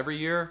Alabama every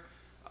year.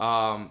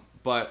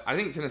 But I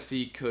think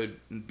Tennessee could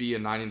be a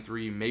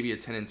 9-3, maybe a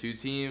 10-2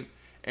 team.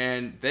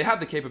 And they have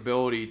the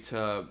capability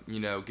to,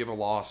 give a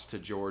loss to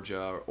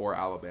Georgia or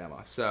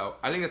Alabama. So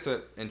I think that's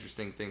an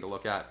interesting thing to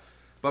look at.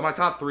 But my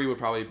top 3 would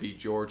probably be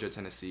Georgia,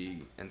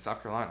 Tennessee, and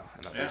South Carolina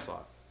in that first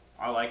slot.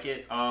 I like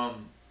it.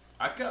 I'm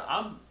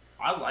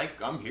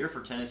here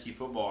for Tennessee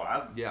football.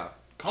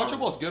 College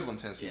football is good when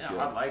Tennessee's good.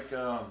 I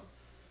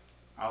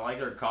like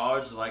their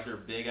college. I like their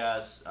big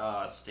ass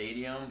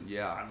stadium.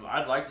 Yeah,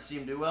 I'd like to see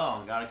them do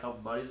well. I got a couple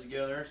buddies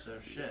together, so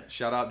shit.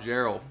 Shout out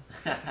Gerald.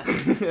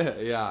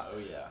 Yeah. Oh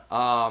yeah.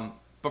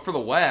 But for the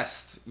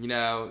West,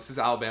 this is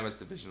Alabama's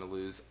division to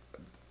lose.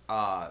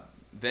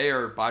 They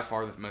are by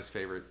far the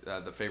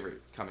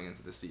favorite coming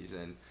into the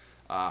season.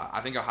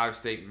 I think Ohio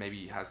State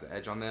maybe has the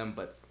edge on them,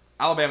 but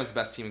Alabama's the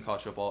best team in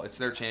college football. It's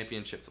their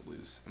championship to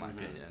lose, in my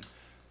opinion.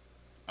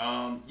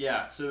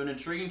 So an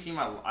intriguing team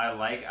I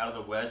like out of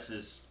the West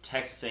is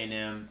Texas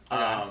A&M.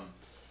 Okay.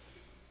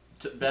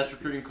 Best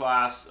recruiting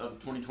class of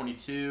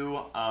 2022.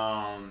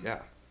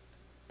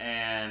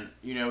 And,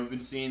 we've been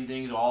seeing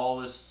things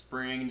all this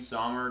spring and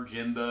summer.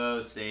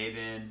 Jimbo,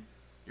 Saban.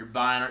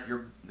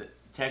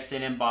 Texas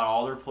A&M bought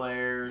all their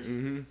players.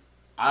 Mm-hmm.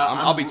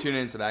 I'll be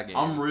tuning into that game.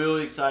 I'm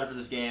really excited for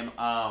this game.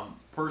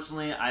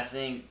 Personally, I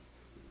think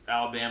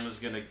Alabama's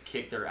going to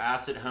kick their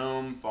ass at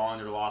home following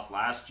their loss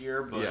last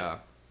year. But yeah.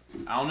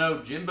 I don't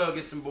know. Jimbo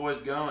gets some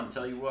boys going,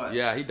 tell you what.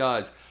 Yeah, he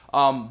does.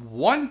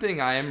 One thing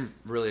I am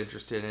really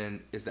interested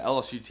in is the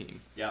LSU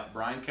team. Yeah,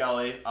 Brian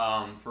Kelly,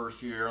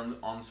 first year on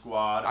the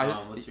squad.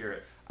 Let's hear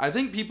it. I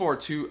think people are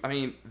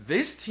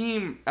this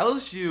team,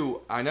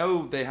 LSU, I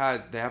know they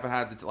haven't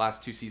had the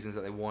last 2 seasons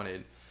that they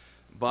wanted,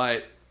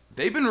 but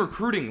they've been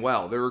recruiting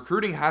well. Their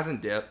recruiting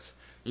hasn't dipped.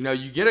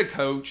 You get a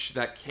coach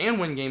that can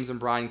win games in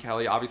Brian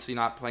Kelly, obviously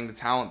not playing the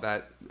talent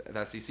that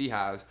SEC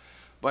has.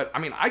 But,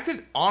 I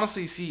could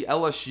honestly see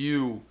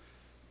LSU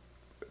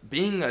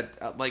being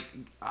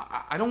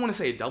I don't want to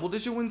say a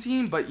double-digit win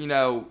team, but,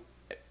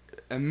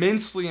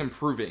 immensely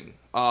improving.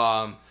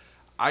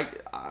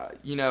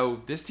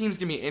 This team's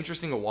gonna be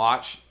interesting to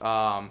watch.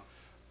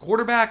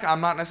 Quarterback,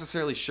 I'm not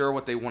necessarily sure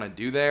what they want to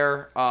do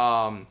there.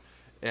 I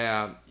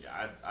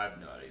have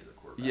no idea the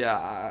quarterback.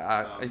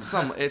 Yeah,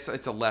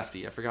 it's a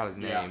lefty. I forgot his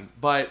name, Yeah.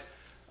 but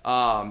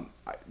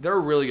they're a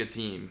really good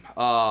team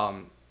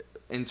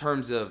in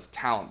terms of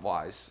talent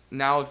wise.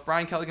 Now, if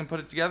Brian Kelly can put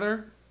it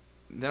together,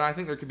 then I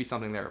think there could be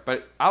something there.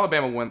 But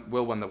Alabama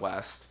will win the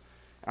West,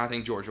 and I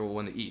think Georgia will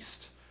win the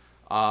East.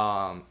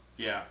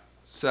 Yeah.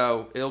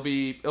 So it'll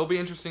be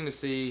interesting to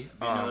see.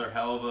 Another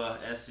hell of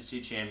a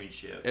SEC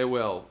championship. It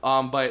will.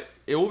 But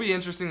it will be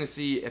interesting to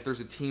see if there's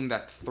a team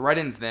that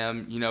threatens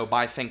them,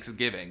 by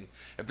Thanksgiving.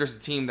 If there's a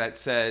team that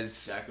says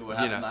exactly what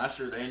happened last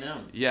year, they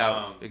know.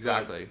 Yeah,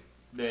 exactly.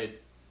 They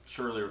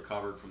surely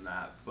recovered from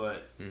that,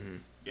 but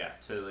yeah,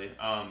 totally.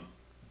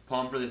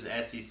 Pumped for this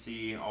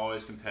SEC,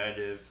 always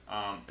competitive.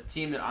 A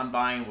team that I'm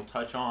buying, we'll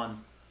touch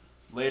on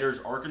later, is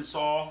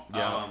Arkansas.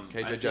 Yeah,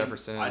 KJ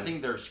Jefferson. I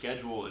think their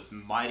schedule is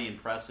mighty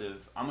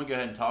impressive. I'm going to go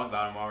ahead and talk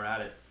about them while we're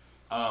at it.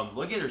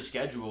 Look at their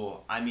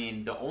schedule. I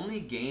mean, the only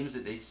games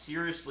that they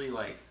seriously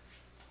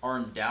are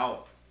in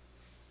doubt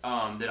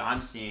that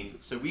I'm seeing.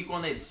 So week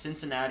 1, they had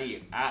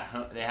Cincinnati at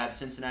home. They have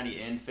Cincinnati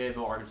in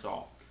Fayetteville,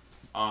 Arkansas.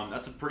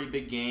 That's a pretty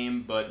big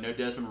game, but no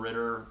Desmond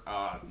Ridder,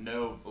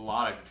 no a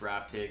lot of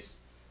draft picks.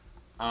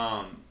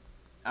 I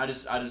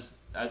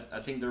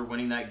think they're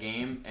winning that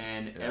game,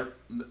 and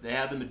they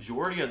have the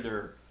majority of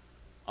their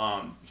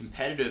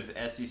competitive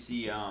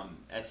SEC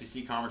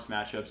conference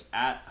matchups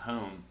at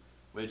home,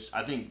 which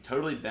I think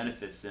totally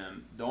benefits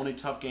them. The only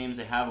tough games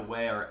they have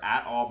away are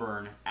at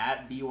Auburn,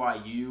 at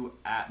BYU,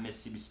 at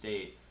Mississippi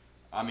State.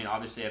 I mean,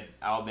 obviously, they have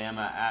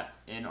Alabama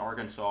in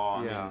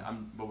Arkansas.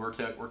 But we're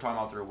talking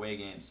about their away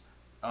games.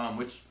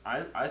 Which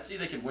I see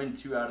they could win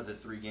 2 out of the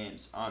 3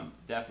 games.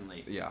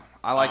 Definitely. Yeah,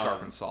 I like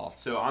Arkansas.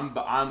 So I'm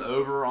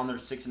over on their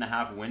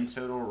 6.5 win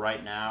total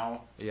right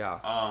now.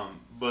 Yeah.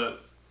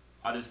 But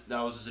that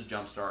was just a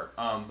jump start.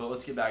 But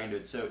let's get back into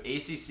it. So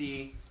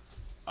ACC,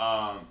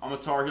 I'm a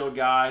Tar Heel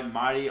guy.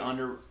 Mighty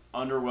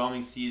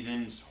underwhelming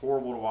season. It's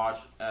horrible to watch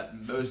at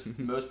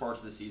most parts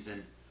of the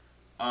season.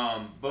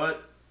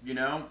 But we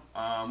have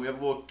a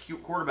little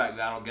cute quarterback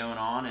battle going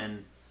on,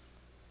 and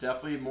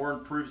definitely a more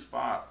improved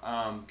spot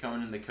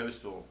coming in the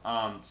Coastal.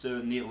 So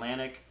in the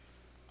Atlantic,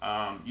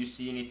 you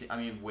see anything? I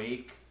mean,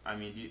 Wake. I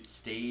mean,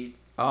 State.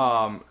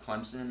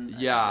 Clemson.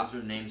 Yeah. Those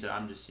are names that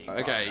I'm just seeing.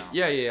 Okay.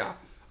 Yeah.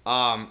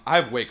 I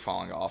have Wake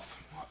falling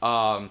off.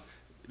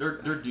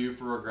 They're due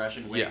for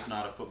regression. Wake's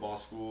not a football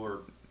school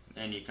or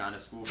any kind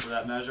of school for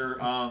that measure.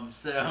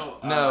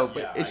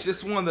 It's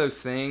just one of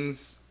those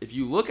things. If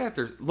you look at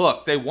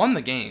they won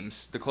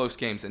the close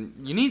games, and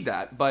you need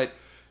that, but.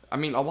 I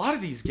mean, a lot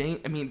of these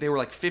games, they were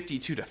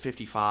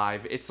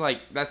 52-55. It's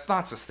that's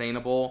not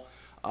sustainable.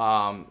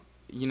 No.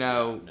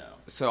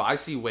 So I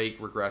see Wake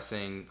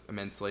regressing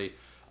immensely.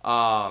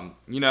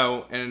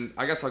 And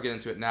I guess I'll get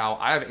into it now.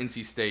 I have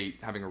NC State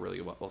having a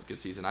really good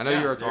season. I know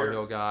you're a Tar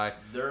Heel guy.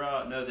 They're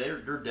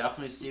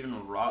definitely receiving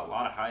a lot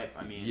of hype.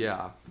 I mean,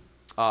 yeah.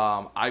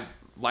 I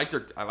like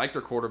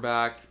their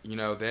quarterback. They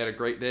had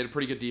a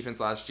pretty good defense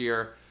last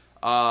year.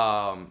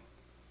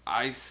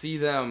 I see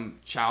them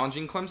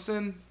challenging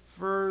Clemson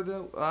for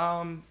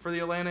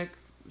the Atlantic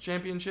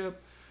championship,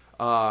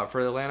 for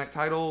the Atlantic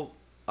title.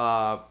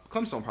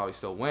 Clemson will probably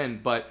still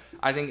win, but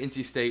I think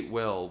NC State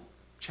will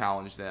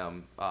challenge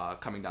them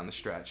coming down the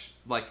stretch,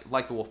 like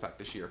the Wolfpack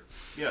this year.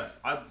 Yeah,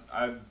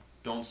 I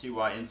don't see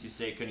why NC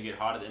State couldn't get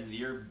hot at the end of the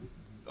year.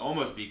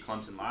 Almost beat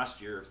Clemson last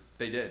year.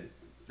 They did.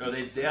 No,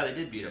 they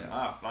did beat them.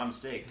 My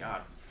mistake.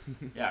 God.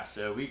 Yeah,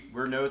 so we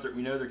know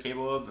they're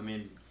capable of. I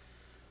mean.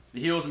 The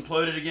Heels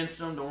imploded against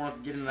them. Don't want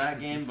to get into that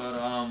game, but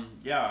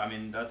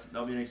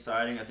that'll be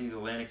exciting. I think the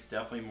Atlantic's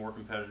definitely more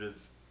competitive,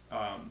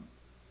 as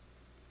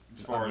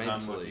far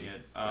as I'm looking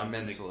at.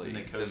 Immensely in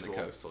the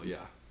Coastal, yeah.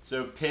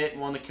 So Pitt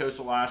won the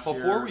Coastal last year.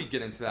 Before we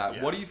get into that,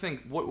 what do you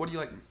think? What do you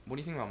like? What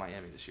do you think about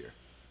Miami this year?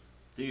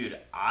 Dude,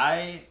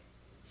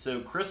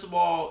 so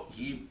Cristobal,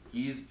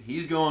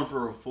 he's going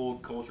for a full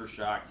culture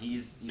shock.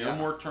 He's no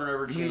more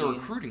turnover chain. They're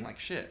recruiting like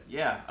shit.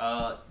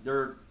 Yeah,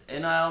 they're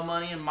NIL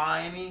money in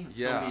Miami. It's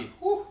gonna be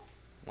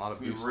a lot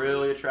of be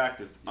really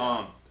attractive.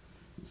 Yeah.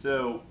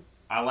 So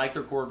I like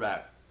their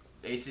quarterback,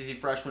 ACC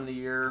Freshman of the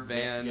Year.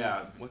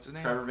 What's his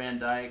name? Trevor Van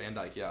Dyke. Van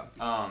Dyke, yeah.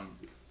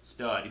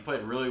 Stud. He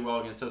played really well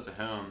against us at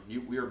home.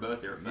 We were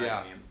both there for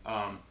that game.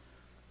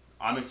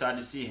 I'm excited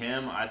to see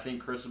him. I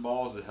think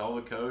Cristobal is a hell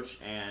of a coach,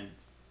 and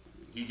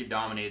he could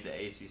dominate the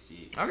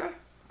ACC. Okay.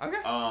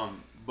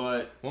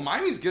 But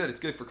Miami's good. It's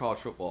good for college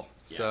football.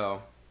 Yeah.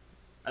 So,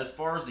 as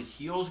far as the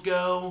Heels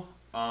go,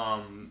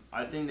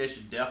 I think they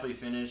should definitely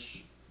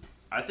finish.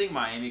 I think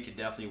Miami could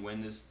definitely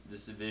win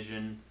this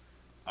division.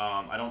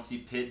 I don't see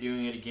Pitt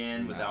doing it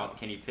again without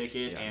Kenny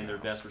Pickett and their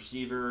best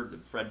receiver,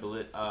 Fred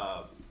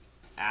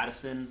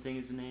Addison, I think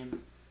is the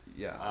name.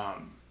 Yeah.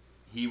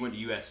 He went to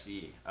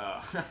USC.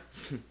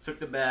 Took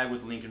the bag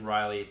with Lincoln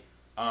Riley.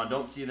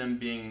 Don't see them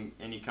being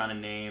any kind of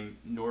name,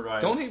 nor do I.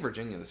 Don't hate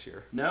Virginia this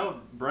year. No,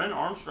 Brennan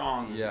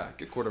Armstrong. Yeah,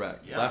 good quarterback.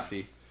 Yeah.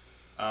 Lefty.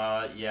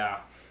 Yeah.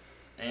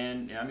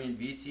 And I mean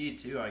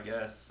VT too, I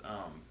guess.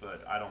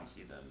 But I don't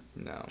see them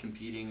No.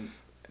 competing.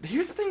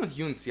 Here's the thing with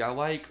UNC.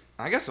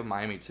 I guess with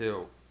Miami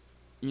too.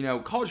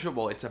 College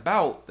football, it's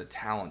about the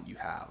talent you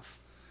have.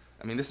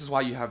 I mean, this is why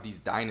you have these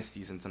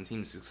dynasties in some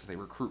teams because they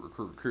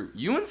recruit.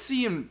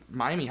 UNC and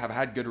Miami have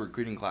had good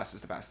recruiting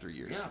classes the past 3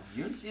 years.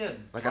 Yeah, UNC had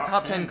like a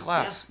top 10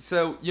 class. Yeah.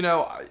 So,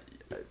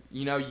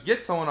 you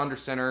get someone under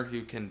center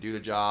who can do the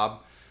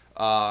job.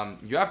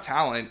 You have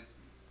talent.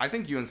 I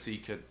think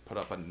UNC could put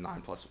up an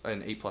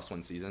 8+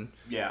 win season.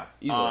 Yeah.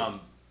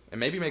 Easily. And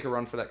maybe make a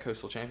run for that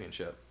Coastal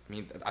Championship. I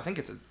mean, I think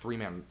it's a 3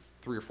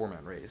 or 4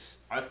 man race.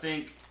 I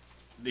think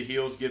the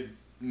Heels give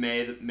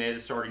May the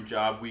starting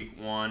job week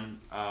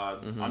 1.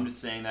 I'm just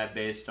saying that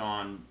based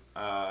on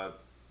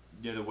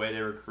the way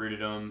they recruited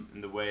him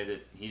and the way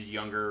that he's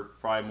younger,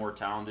 probably more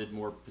talented,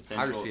 more potential.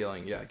 Higher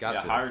ceiling,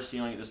 higher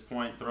ceiling at this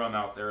point. Throw him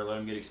out there, let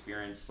him get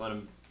experience, let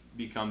him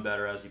become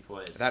better as he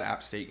plays. That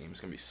App State game is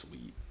gonna be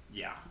sweet.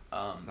 Yeah,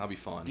 that'll be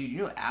fun.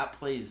 Dude, App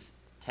plays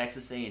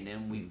Texas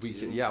A&M week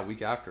 2. Yeah,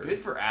 week after.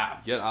 Good for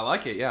App. Yeah, I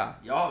like it. Yeah.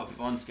 Y'all have a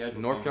fun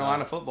schedule. North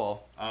Carolina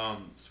football.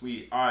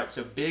 Sweet. All right,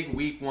 so big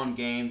week 1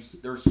 games.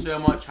 There's so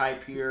much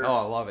hype here. Oh,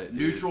 I love it.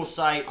 Dude. Neutral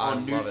site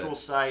on neutral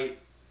site,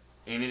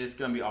 and it is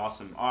gonna be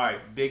awesome. All right,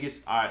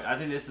 I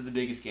think this is the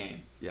biggest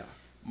game. Yeah.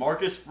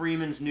 Marcus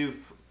Freeman's new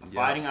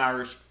Fighting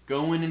Irish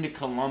going into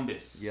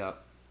Columbus. Yep.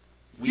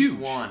 Week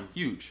 1.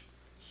 Huge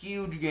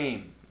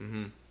game.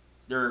 Mm-hmm.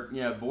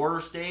 They're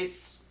border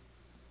states.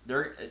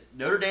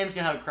 Notre Dame's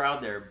gonna have a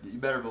crowd there. You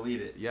better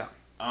believe it. Yeah.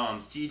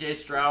 C.J.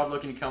 Stroud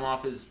looking to come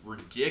off his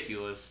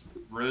ridiculous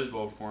Rose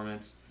Bowl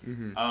performance.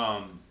 Mm-hmm.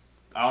 I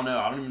don't know.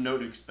 I don't even know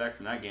what to expect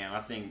from that game.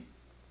 I think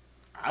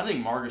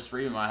Marcus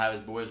Freeman might have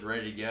his boys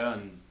ready to go,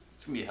 and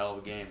it's gonna be a hell of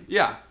a game.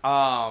 Yeah.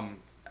 I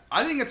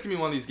think it's gonna be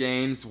one of these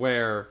games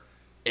where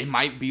it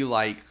might be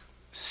like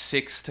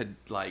 6 to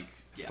 3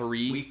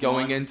 Week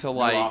going 1, into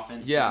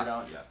offense,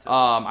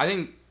 I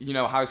think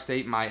Ohio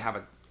State might have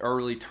an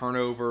early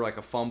turnover, like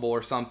a fumble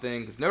or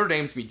something, because Notre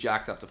Dame's gonna be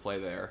jacked up to play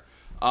there.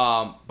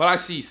 But I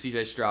see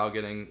C.J. Stroud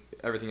getting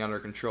everything under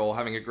control,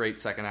 having a great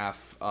second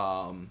half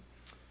performance.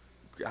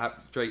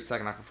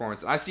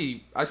 And I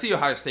see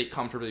Ohio State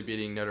comfortably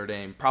beating Notre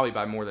Dame, probably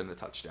by more than a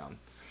touchdown.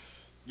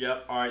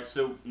 Yep. All right.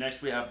 So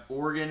next we have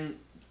Oregon,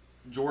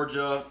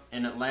 Georgia,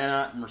 and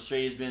Atlanta,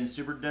 Mercedes-Benz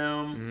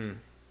Superdome.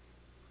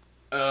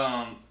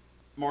 Mm-hmm.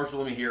 Marshall,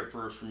 let me hear it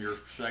first from your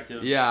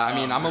perspective. Yeah, I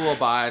mean, I'm a little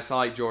biased. I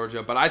like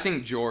Georgia, but I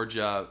think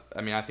Georgia.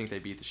 I think they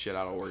beat the shit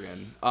out of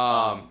Oregon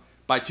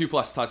by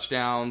 2+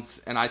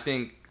 touchdowns, and I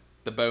think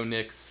the Bo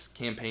Nix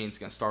campaign's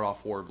gonna start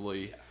off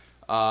horribly.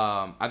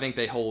 I think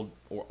they hold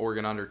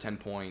Oregon under 10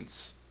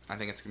 points. I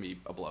think it's gonna be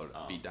a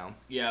beat down.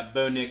 Yeah,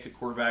 Bo Nix, the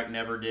quarterback,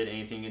 never did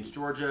anything against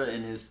Georgia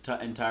in his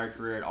entire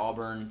career at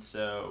Auburn,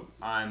 so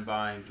I'm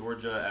buying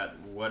Georgia at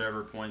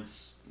whatever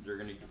points they're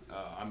gonna.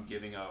 I'm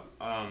giving up.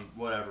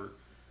 Whatever.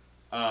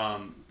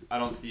 I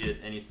don't see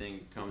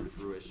anything coming to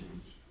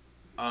fruition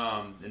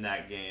in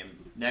that game.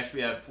 Next,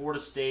 we have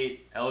Florida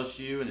State,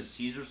 LSU, in the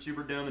Caesars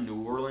Superdome in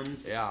New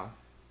Orleans. Yeah.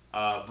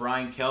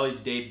 Brian Kelly's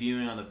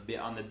debuting on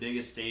the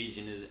biggest stage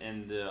in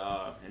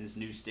his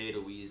new state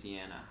of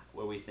Louisiana.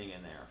 What are we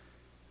thinking there?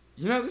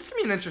 This is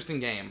gonna be an interesting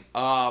game.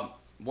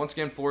 Once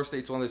again, Florida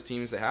State's one of those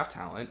teams that have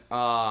talent.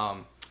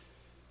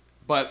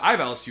 But I have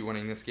LSU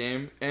winning this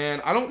game,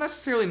 and I don't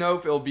necessarily know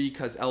if it'll be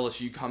because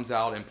LSU comes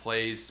out and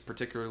plays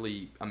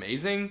particularly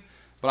amazing,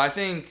 but I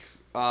think,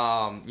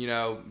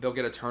 they'll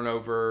get a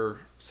turnover,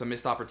 some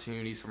missed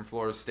opportunities from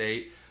Florida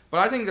State. But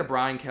I think the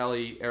Brian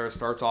Kelly era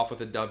starts off with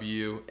a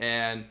W,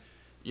 and,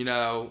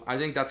 I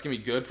think that's going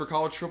to be good for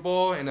college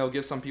football, and it'll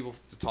give some people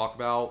to talk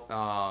about,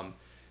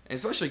 and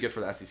especially good for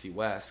the SEC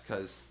West,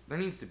 because there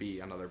needs to be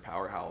another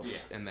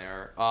powerhouse in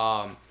there.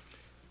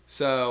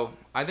 So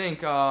I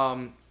think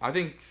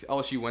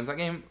LSU wins that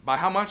game. By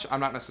how much, I'm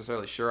not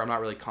necessarily sure. I'm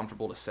not really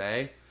comfortable to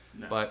say,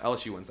 but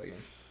LSU wins that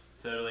game.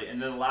 Totally. And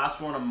then the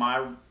last one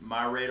on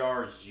my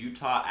radar is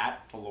Utah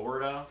at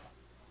Florida.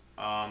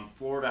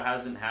 Florida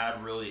hasn't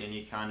had really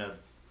any kind of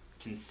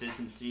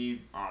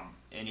consistency,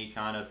 any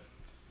kind of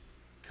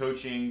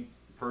coaching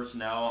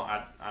personnel.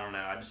 I don't know.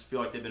 I just feel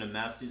like they've been a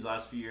mess these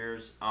last few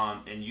years.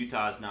 And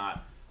Utah is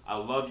not. I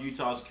love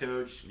Utah's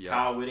coach,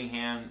 Kyle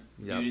Whittingham.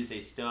 Dude is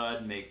a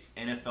stud, makes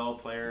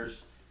NFL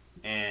players,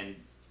 and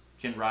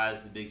can rise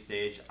to the big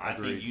stage. I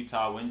think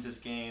Utah wins this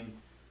game,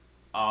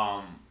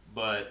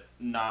 but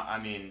not. I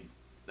mean,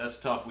 that's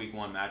a tough week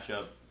 1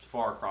 matchup. It's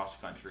far across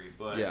the country,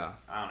 but I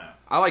don't know.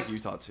 I like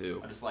Utah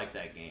too. I just like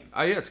that game.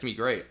 Yeah, it's gonna be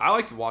great. I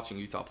like watching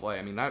Utah play.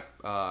 I mean, that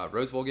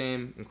Rose Bowl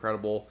game,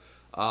 incredible.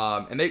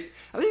 And I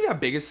think the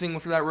biggest thing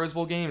for that Rose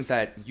Bowl game is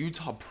that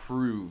Utah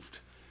proved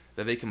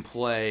that they can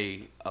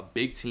play a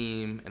big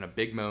team in a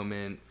big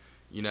moment,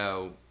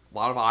 a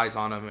lot of eyes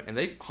on them, and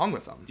they hung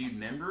with them. Dude,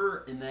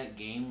 remember in that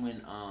game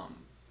when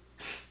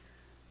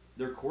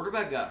their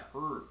quarterback got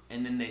hurt,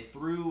 and then they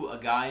threw a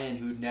guy in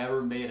who'd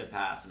never made a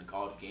pass in a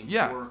college game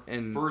before.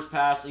 And first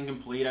pass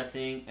incomplete, I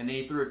think, and then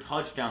he threw a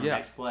touchdown the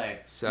next play.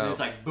 So and then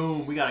it's like,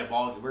 boom, we got a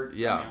ball.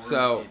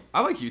 So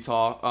I like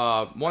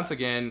Utah. Once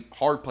again,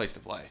 hard place to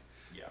play.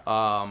 Yeah.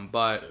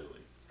 But totally.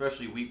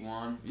 Especially week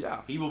 1. Yeah.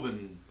 People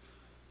been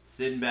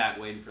sitting back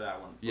waiting for that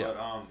one.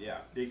 Yeah.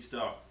 But big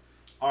stuff.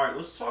 All right,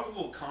 let's talk a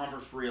little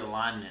conference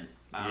realignment.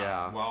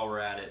 While we're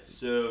at it,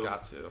 so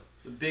got to.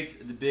 The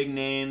big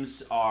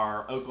names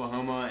are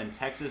Oklahoma and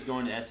Texas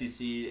going to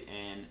SEC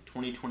in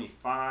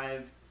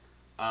 2025.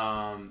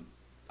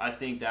 I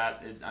think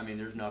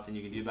there's nothing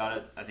you can do about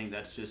it. I think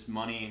that's just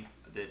money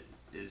that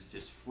is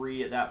just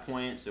free at that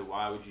point. So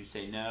why would you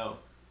say no?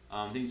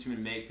 I think it's going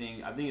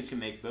to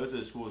make both of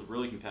those schools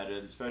really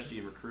competitive, especially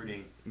in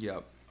recruiting.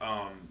 Yep.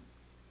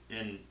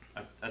 And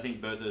I think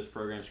both of those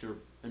programs could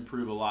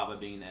improve a lot by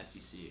being in the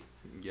SEC.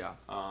 Yeah.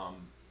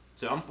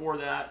 So I'm for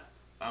that.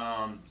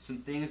 Some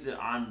things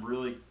that I'm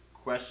really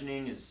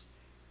questioning is,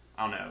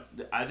 I don't know.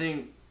 I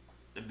think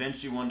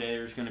eventually one day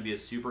there's going to be a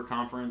super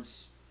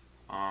conference.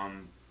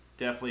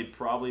 Definitely,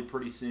 probably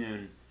pretty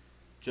soon.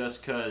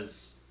 Just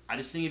because I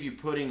just think if you're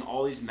putting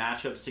all these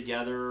matchups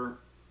together,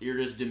 you're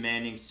just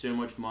demanding so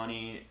much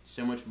money,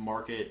 so much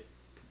market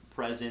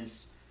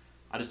presence.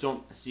 I just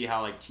don't see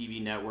how like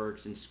TV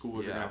networks and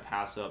schools are going to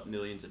pass up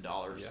millions of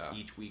dollars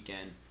each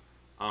weekend.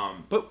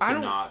 But I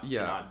don't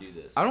not do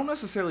this. I don't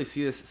necessarily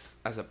see this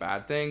as a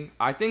bad thing.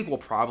 I think we'll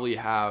probably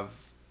have,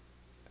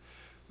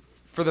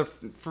 for the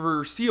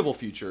foreseeable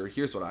future,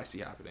 here's what I see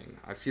happening.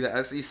 I see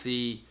the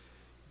SEC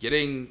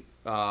getting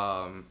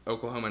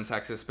Oklahoma and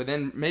Texas, but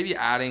then maybe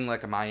adding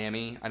like a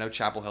Miami. I know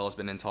Chapel Hill has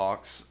been in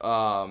talks.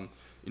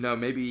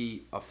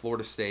 Maybe a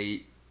Florida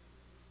State,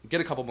 get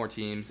a couple more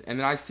teams, and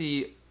then I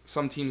see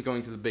some teams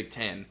going to the Big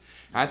Ten.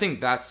 And I think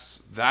that's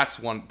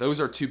one. Those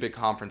are two big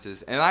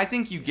conferences, and I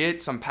think you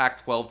get some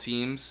Pac-12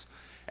 teams,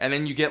 and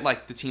then you get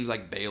like the teams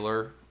like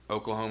Baylor,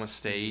 Oklahoma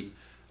State,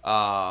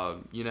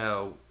 some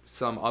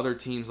other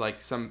teams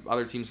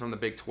from the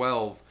Big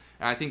 12,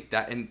 and I think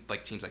that, and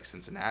like teams like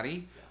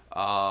Cincinnati,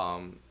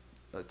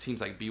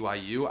 teams like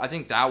BYU. I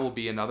think that will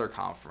be another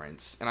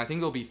conference, and I think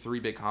there'll be 3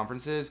 big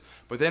conferences.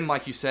 But then,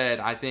 like you said,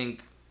 I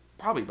think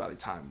probably by the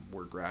time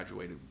we're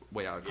graduated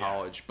way out of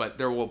college, but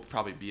there will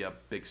probably be a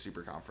big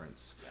super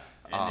conference. Yeah.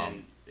 And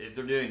then if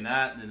they're doing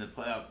that, then the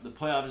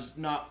playoffs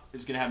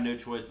is going to have no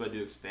choice but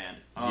to expand.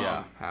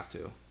 Have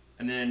to.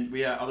 And then we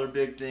have other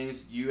big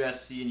things,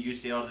 USC and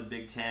UCLA to the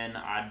Big Ten.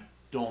 I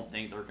don't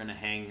think they're going to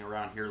hang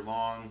around here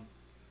long.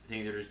 I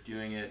think they're just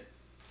doing it.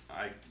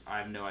 I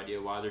have no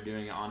idea why they're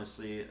doing it,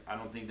 honestly. I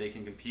don't think they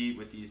can compete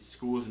with these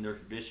schools and their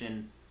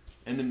tradition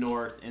in the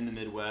North, in the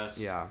Midwest.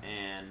 Yeah.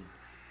 And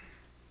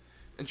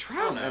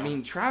traveling.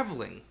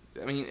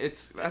 I mean,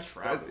 it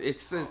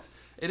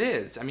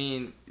is. I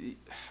mean,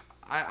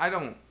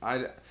 I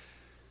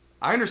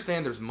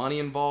understand there's money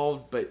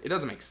involved, but it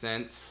doesn't make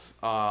sense.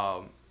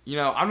 I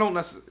don't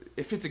necessarily,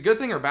 if it's a good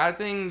thing or bad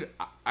thing,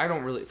 I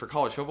don't really, for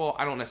college football,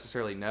 I don't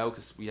necessarily know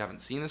because we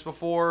haven't seen this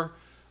before.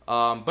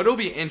 But it'll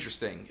be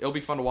interesting. It'll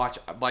be fun to watch.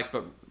 Like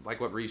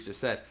what Reeves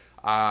just said,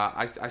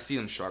 I see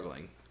them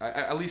struggling,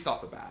 at least off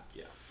the bat.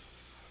 Yeah.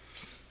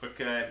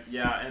 Okay.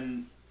 Yeah,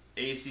 and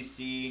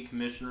ACC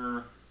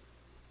Commissioner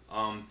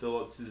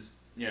Phillips has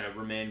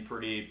remained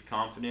pretty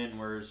confident in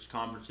where his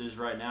conference is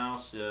right now,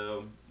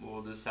 so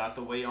we'll just have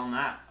to wait on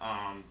that.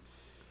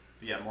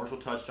 But yeah, Marshall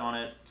touched on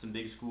it. Some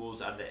big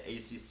schools out of the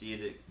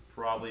ACC that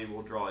probably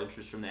will draw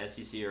interest from the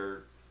SEC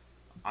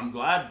I'm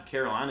glad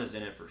Carolina's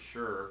in it for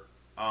sure.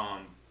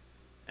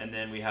 And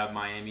then we have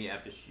Miami,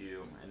 FSU,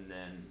 and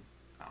then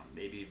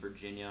maybe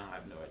Virginia. I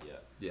have no idea.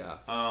 Yeah.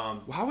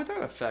 How would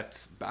that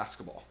affect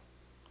basketball?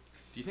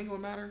 Do you think it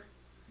would matter?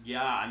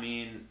 Yeah, I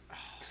mean,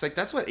 it's like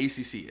that's what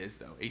ACC is,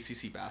 though.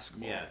 ACC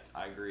basketball. Yeah,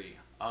 I agree.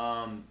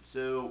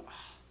 So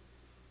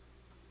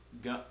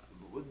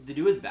to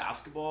do with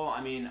basketball,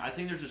 I mean, I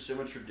think there's just so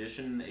much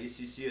tradition in the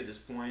ACC at this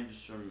point,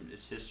 just from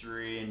its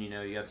history, and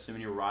you have so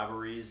many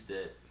rivalries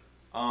that,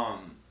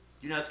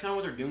 that's kind of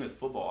what they're doing with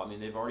football. I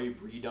mean, they've already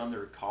redone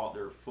their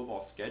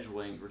football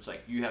scheduling, where it's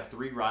like you have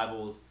 3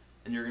 rivals,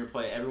 and you're going to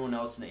play everyone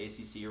else in the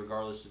ACC,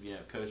 regardless of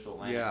Coastal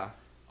Atlantic.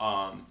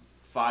 Yeah.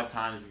 5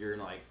 times you're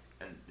going to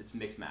and it's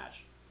mixed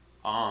match.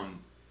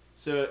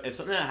 So if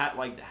something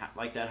like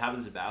that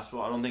happens in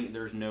basketball, I don't think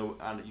there's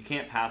you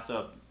can't pass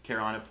up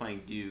Carolina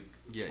playing Duke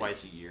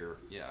twice a year.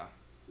 Yeah.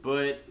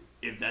 But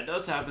if that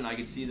does happen, I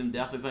could see them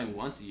definitely playing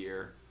once a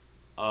year.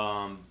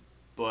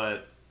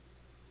 But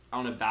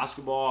on a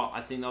basketball,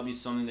 I think that'll be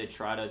something they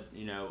try to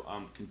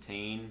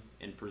contain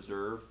and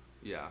preserve.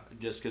 Yeah.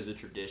 Just because of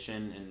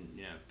tradition and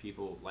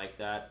people like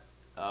that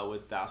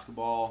with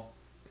basketball.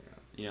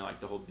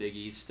 Like the whole Big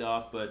East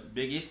stuff, but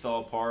Big East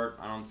fell apart.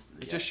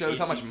 It just shows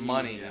how much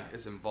money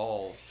is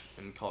involved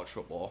in college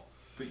football.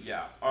 But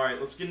yeah, all right.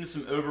 Let's get into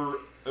some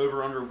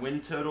over/under win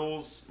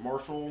totals.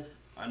 Marshall,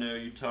 I know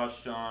you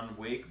touched on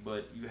Wake,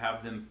 but you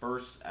have them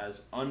first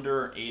as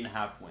under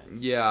 8.5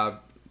 wins. Yeah,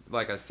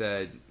 like I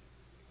said,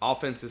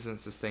 offense isn't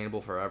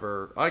sustainable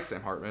forever. I like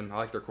Sam Hartman. I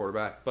like their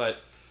quarterback,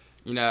 but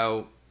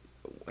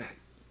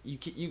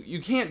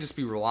you can't just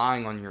be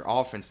relying on your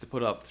offense to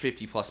put up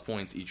 50-plus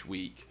points each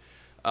week.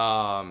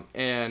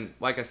 And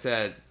like I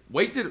said,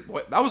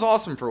 that was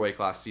awesome for Wake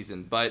last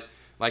season, but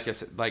like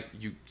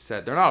you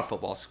said, they're not a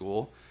football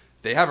school.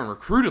 They haven't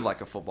recruited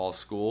like a football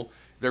school.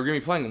 They're going to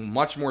be playing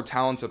much more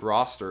talented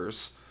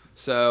rosters.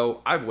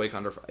 So I have Wake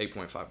under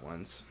 8.5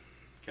 wins.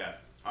 Okay.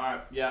 All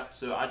right. Yeah.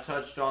 So I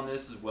touched on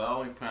this as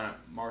well.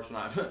 Marshall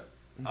and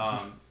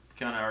I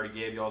kind of already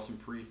gave y'all some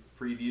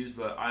previews,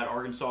 but I had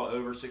Arkansas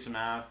over 6.5.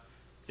 I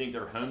think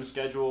their home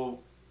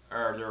schedule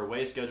or their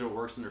away schedule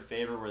works in their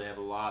favor, where they have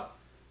a lot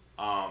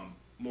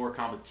more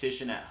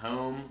competition at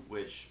home,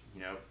 which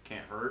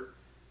can't hurt.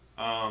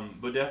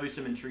 But definitely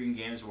some intriguing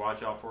games to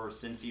watch out for.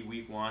 Cincy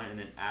week 1 and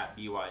then at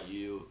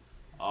BYU.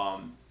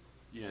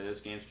 Those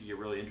games could get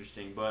really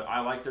interesting. But I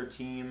like their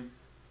team.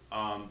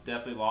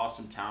 Definitely lost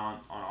some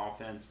talent on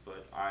offense,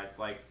 but I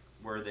like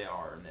where they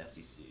are in the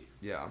SEC.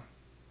 Yeah.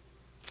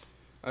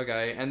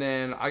 Okay, and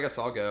then I guess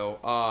I'll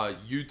go.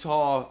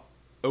 Utah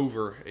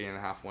over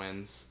 8.5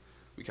 wins.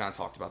 We kind of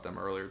talked about them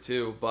earlier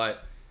too,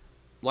 but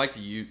like the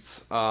Utes,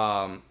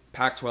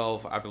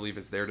 Pac-12 I believe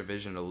is their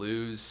division to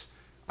lose.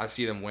 I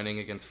see them winning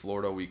against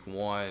Florida week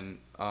 1. And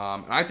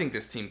I think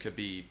this team could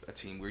be a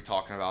team we're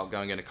talking about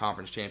going into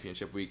conference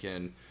championship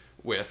weekend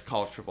with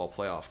college football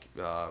playoff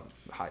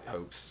high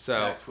hopes.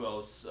 So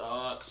Pac-12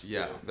 sucks.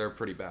 Yeah, they're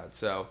pretty bad.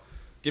 So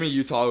give me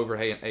Utah over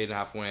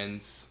 8.5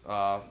 wins.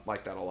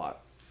 Like that a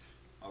lot.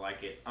 I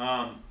like it.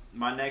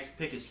 My next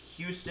pick is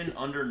Houston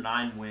under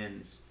 9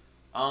 wins.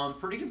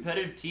 Pretty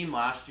competitive team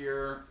last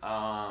year.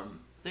 I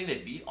think they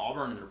beat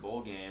Auburn in their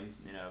bowl game.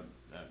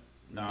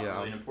 Not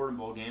really an important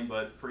bowl game,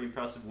 but pretty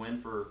impressive win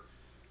for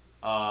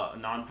a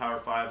non-Power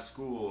 5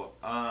 school.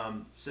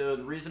 So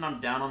the reason I'm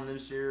down on them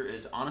this year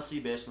is honestly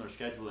based on their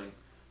scheduling.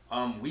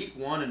 Week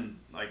 1,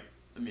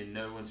 and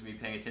no one's gonna be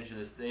paying attention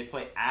to this. They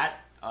play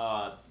at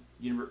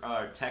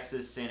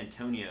Texas San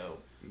Antonio,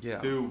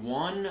 who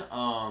won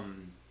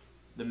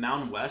the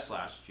Mountain West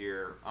last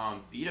year.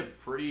 Beat a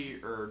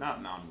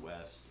not Mountain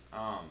West.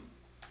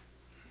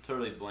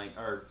 Totally blank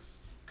or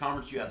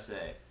Conference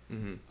USA.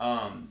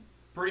 Mm-hmm.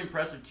 Pretty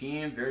impressive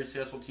team, very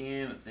successful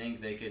team. I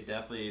think they could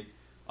definitely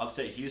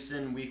upset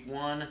Houston week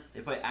 1.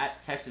 They play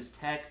at Texas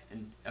Tech,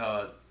 and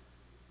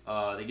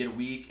they get a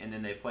week, and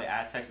then they play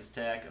at Texas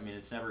Tech.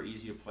 It's never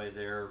easy to play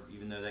there,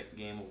 even though that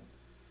game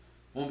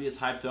won't be as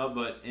hyped up,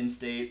 but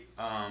in-state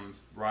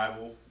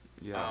rival.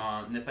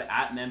 Yeah. And they play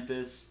at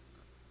Memphis.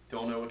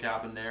 Don't know what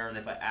happened there. And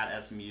they play at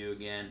SMU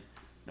again,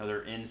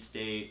 another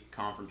in-state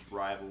conference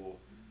rival.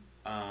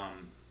 I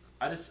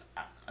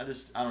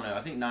don't know.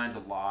 I think 9's a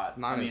lot.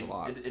 9 is a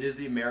lot. It is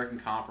the American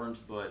Conference,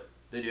 but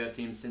they do have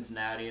teams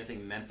Cincinnati. I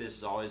think Memphis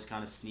is always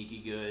kind of sneaky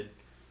good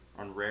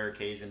on rare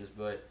occasions,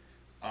 but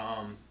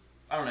I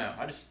don't know.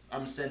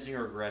 I'm sensing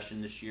a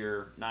regression this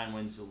year. 9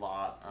 wins is a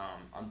lot.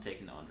 I'm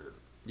taking the under.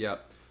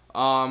 Yep.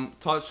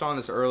 Touched on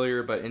this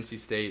earlier, but NC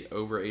State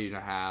over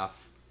 8.5.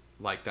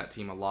 Like that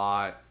team a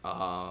lot.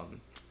 I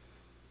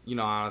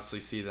honestly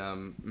see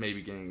them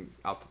maybe getting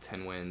out to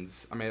 10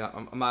 wins.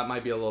 That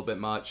might be a little bit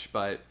much,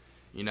 but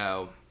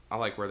I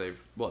like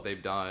what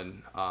they've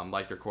done.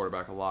 Like their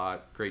quarterback a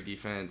lot. Great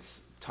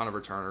defense. Ton of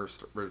returners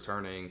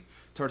returning.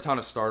 Ton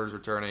of starters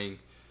returning.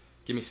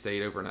 Give me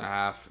State over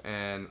 1.5.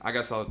 And I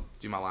guess I'll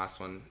do my last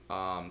one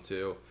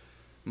too.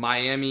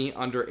 Miami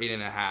under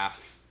 8.5.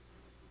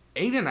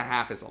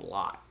 8.5 is a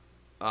lot.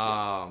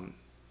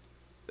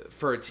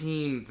 For a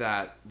team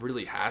that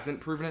really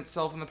hasn't proven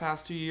itself in the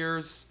past 2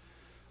 years.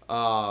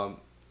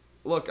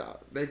 Look,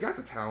 they've got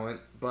the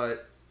talent,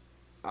 but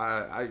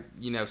I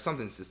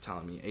something's just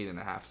telling me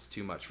 8.5 is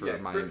too much for a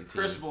Miami team.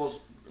 Crucible's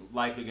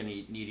likely going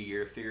to need a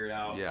year to figure it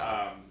out.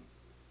 Yeah.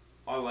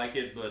 I like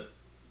it, but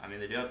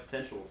they do have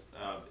potential.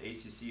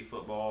 ACC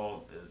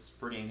football is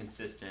pretty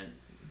inconsistent,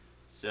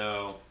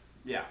 so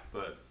yeah.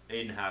 But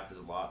 8.5 is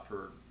a lot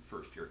for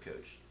first-year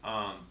coach.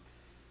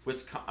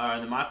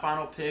 Then my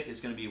final pick is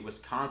going to be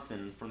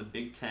Wisconsin from the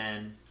Big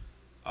Ten,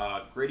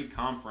 Grady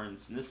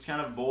Conference, and this is kind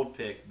of a bold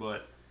pick,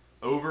 but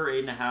over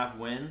 8.5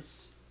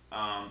 wins.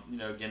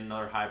 Again,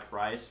 another high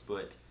price,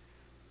 but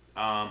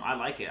I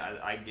like it.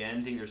 I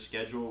again think their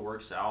schedule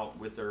works out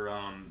with their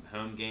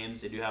home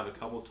games. They do have a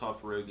couple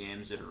tough road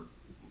games that are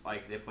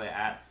they play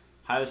at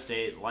Ohio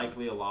State,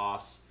 likely a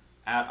loss,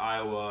 at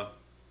Iowa,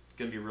 it's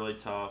going to be really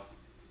tough,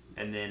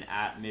 and then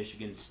at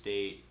Michigan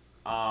State.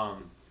 I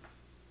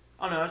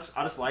don't know.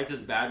 I just like this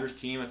Badgers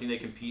team. I think they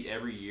compete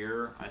every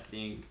year. I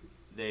think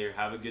they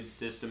have a good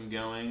system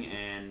going,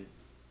 and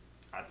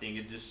I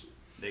think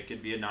they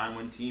could be a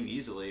 9-win team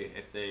easily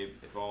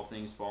if all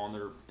things fall in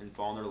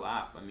their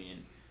lap.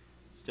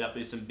 It's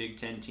definitely some Big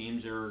Ten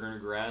teams that are going to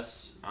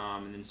regress,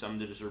 and then some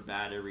that just are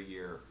bad every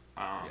year.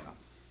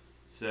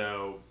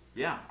 So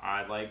yeah,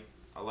 I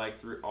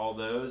like through all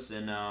those,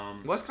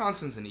 and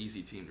Wisconsin's an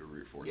easy team to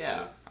root for too.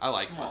 I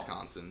like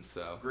Wisconsin,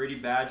 so Grady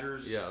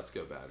Badgers. Yeah, let's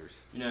go Badgers.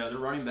 Their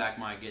running back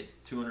might get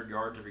 200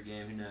 yards every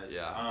game. Who knows?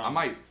 Yeah, I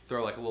might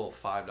throw a little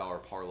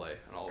 $5 parlay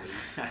on all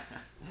these.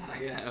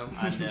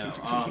 I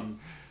know.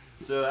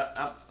 So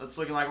it's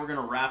looking like we're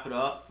gonna wrap it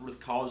up with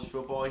college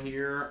football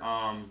here.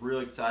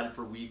 Really excited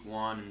for week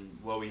 1 and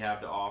what we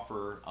have to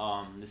offer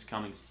this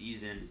coming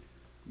season.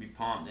 Be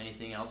pumped.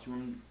 Anything else you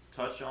want to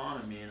touch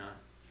on? I mean,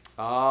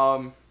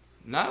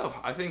 no,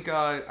 I think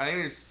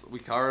we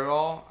covered it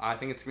all. I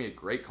think it's gonna be a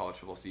great college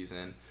football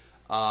season.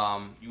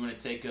 you want to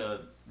take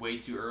a way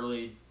too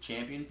early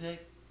champion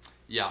pick?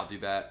 Yeah, I'll do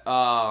that.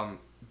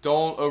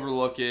 Don't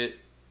overlook it.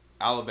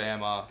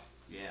 Alabama.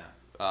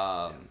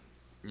 Yeah.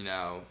 You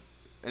know,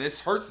 and this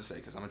hurts to say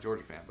because I'm a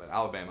Georgia fan, but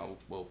Alabama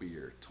will be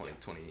your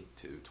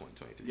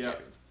 2022-2023 Yeah.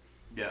 champion.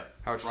 Yeah.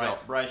 How about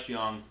yourself? Bryce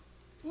Young.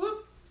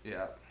 Whoop.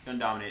 Yeah. Gonna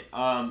dominate.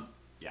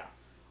 Yeah.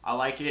 I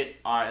like it.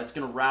 All right, that's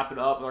gonna wrap it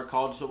up with our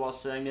college football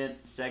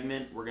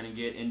segment. We're gonna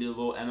get into a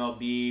little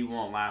MLB.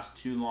 Won't last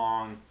too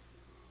long,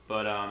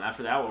 but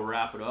after that we'll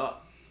wrap it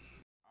up.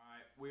 All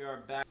right, we are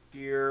back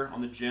here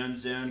on the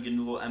Jones Zone, getting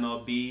a little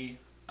MLB.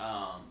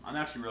 I'm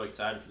actually really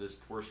excited for this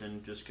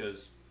portion, just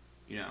because,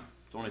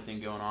 it's the only thing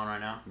going on right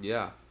now.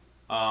 Yeah.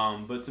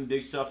 But some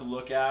big stuff to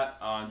look at.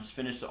 Just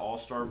finished the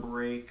All-Star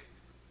break.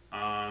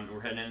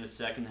 We're heading into the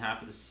second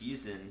half of the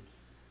season.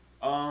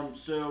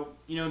 So,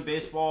 in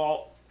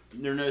baseball,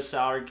 there's no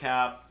salary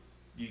cap.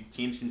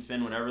 Teams can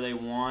spend whatever they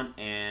want,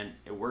 and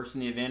it works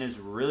in the advantage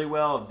really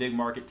well of big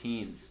market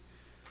teams.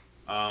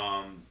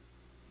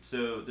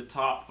 So the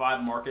top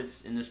 5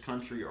 markets in this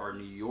country are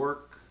New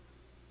York,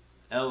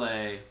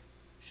 LA,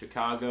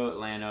 Chicago,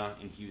 Atlanta,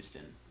 and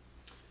Houston.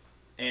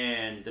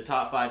 And the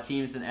top 5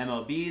 teams in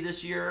MLB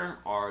this year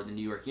are the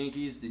New York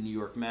Yankees, the New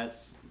York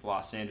Mets, the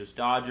Los Angeles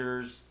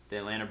Dodgers, the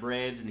Atlanta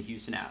Braves, and the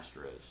Houston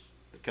Astros.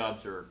 The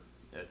Cubs are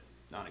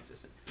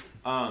non-existent.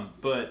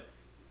 But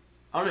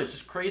I don't know. It's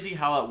just crazy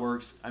how that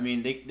works. I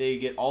mean, they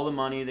get all the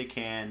money they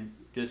can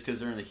just because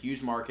they're in the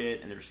huge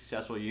market and they're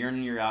successful year in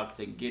and year out because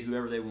they can get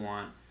whoever they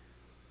want.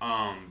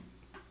 I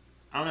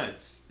don't know.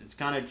 It's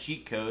kind of a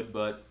cheat code,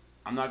 but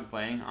I'm not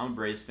complaining. I'm a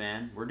Braves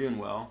fan. We're doing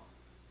well.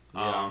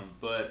 Yeah.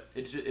 But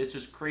it's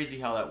just crazy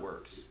how that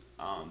works.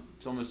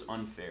 It's almost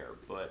unfair,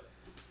 but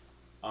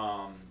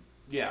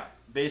yeah.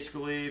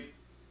 Basically,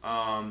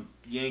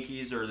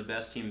 Yankees are the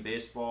best team in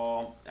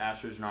baseball.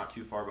 Astros are not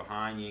too far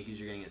behind.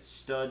 Yankees are getting a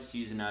stud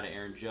season out of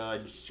Aaron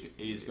Judge.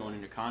 He's going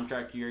into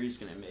contract year. He's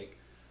going to make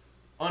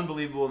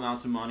unbelievable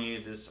amounts of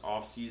money this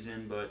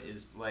offseason, but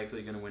is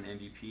likely going to win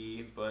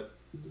MVP. But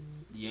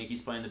the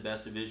Yankees playing the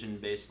best division in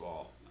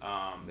baseball.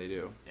 They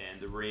do.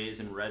 And the Rays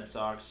and Red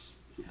Sox,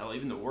 hell,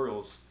 even the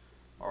Orioles,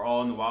 are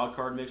all in the wild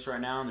card mix right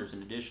now, and there's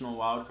an additional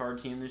wild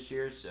card team this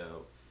year,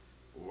 so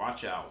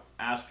watch out.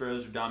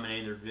 Astros are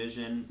dominating their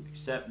division,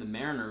 except the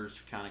Mariners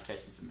are kind of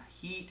catching some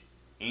heat.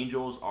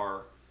 Angels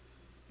are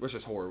which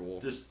is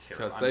horrible. Just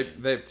terrible. Because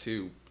they have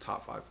 2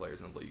 top 5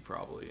 players in the league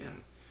probably, yeah.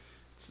 And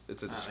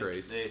it's a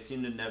disgrace. They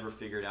seem to never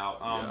figure it out.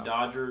 Yeah.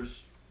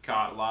 Dodgers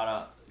caught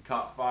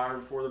fire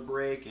before the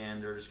break,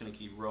 and they're just going to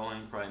keep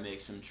rolling. Probably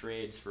make some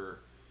trades for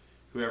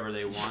whoever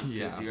they want.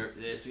 Yeah.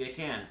 They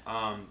can.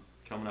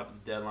 Coming up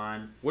at the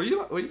deadline. What do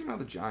you think about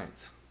the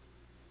Giants?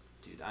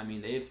 Dude, I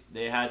mean,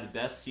 they had the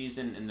best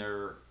season in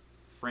their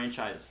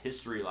franchise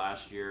history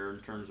last year in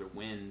terms of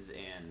wins,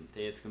 and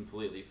they have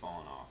completely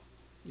fallen off.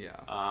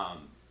 Yeah.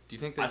 Do you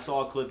think I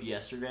saw a clip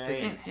yesterday?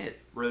 They can't hit.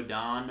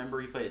 Rodon,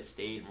 remember he played at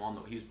State and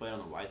he was playing on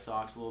the White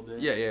Sox a little bit.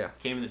 Yeah.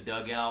 Came in the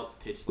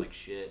dugout, pitched like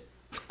shit.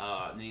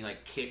 And then he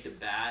kicked a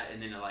bat,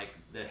 and then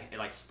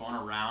it spun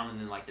around, and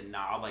then the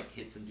knob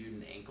hit some dude in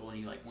the ankle, and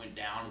he went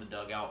down on the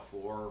dugout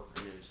floor,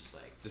 and it was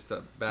just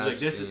a bad.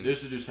 This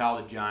is just how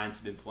the Giants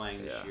have been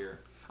playing this year.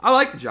 I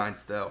like the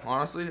Giants though,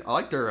 honestly. I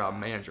like their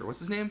manager. What's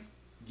his name?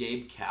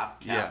 Gabe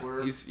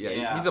Kapler.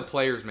 Yeah, he's a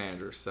player's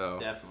manager, so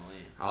definitely.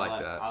 I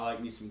like that. I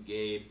like me some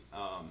Gabe.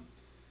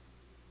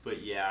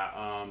 But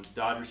yeah,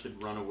 Dodgers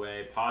should run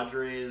away.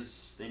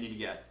 Padres, they need to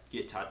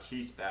get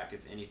Tatis back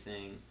if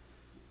anything.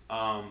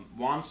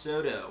 Juan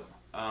Soto.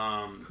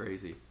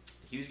 Crazy.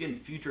 He was getting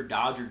future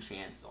Dodger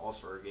chance at the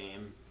All-Star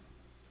game.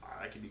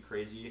 That could be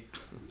crazy.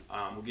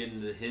 We'll get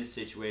into his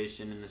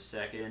situation in a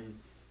second.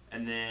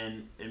 And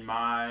then in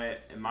my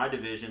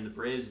division, the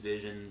Braves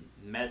division,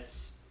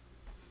 Mets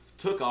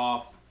took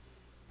off.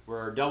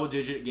 We're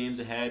double-digit games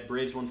ahead.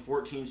 Braves won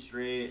 14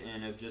 straight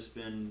and have just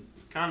been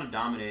kind of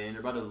dominating.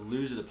 They're about to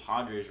lose to the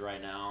Padres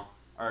right now.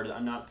 Or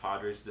not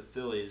Padres, the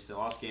Phillies. They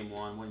lost game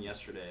 1, won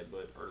yesterday,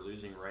 but are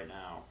losing right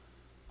now.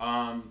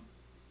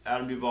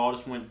 Adam Duvall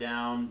just went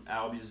down.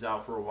 Albies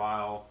out for a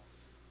while.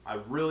 I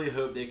really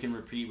hope they can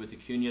repeat with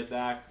Acuna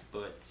back,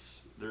 but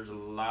there's a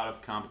lot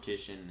of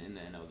competition in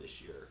the NL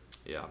this year.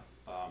 Yeah.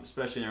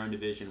 Especially in their own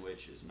division,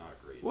 which is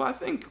not great. Well, I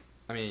think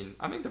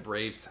the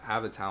Braves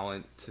have the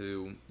talent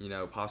to,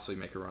 possibly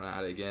make a run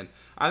at it again.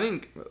 I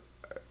think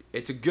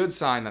it's a good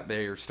sign that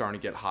they're starting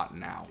to get hot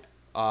now.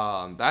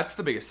 That's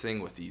the biggest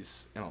thing with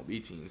these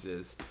MLB teams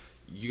is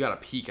you got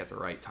to peak at the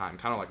right time,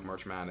 kind of like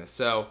March Madness.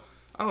 So,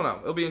 I don't know.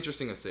 It'll be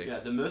interesting to see. Yeah,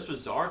 the most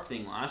bizarre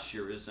thing last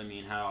year is,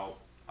 how,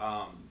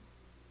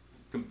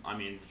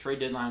 the trade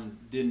deadline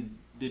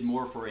did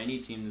more for any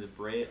team than the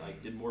Braves,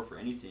 did more for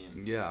any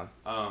team. Yeah.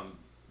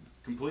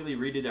 completely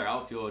redid their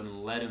outfield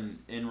and led them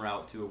en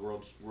route to a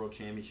world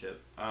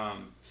championship.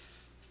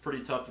 It's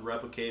pretty tough to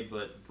replicate,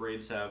 but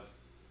Braves have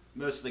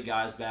most of the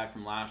guys back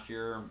from last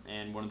year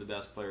and one of the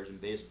best players in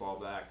baseball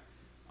back.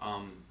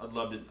 I'd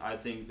love to. I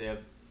think they have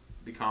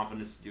the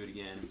confidence to do it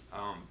again,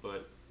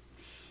 but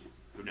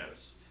who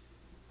knows?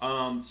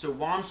 So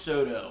Juan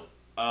Soto.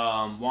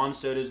 Juan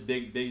Soto's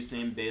biggest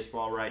name in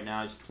baseball right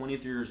now. He's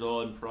 23 years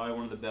old and probably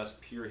one of the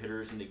best pure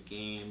hitters in the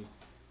game.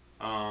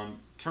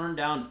 Turned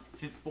down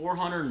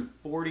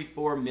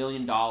 $444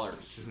 million.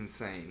 Which is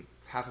insane.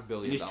 It's $500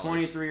 million. He's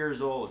 23 years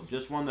old.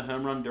 Just won the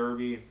home run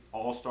derby,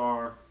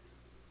 all-star.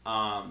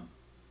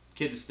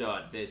 Kid's a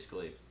stud,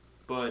 basically.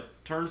 But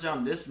turns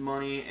down this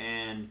money,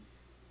 and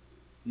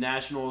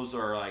Nationals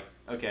are like,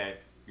 okay,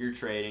 you're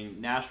trading.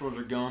 Nationals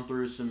are going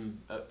through some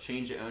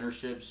change of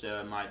ownership, so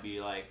it might be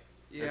like,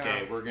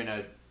 okay, we're going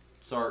to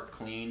start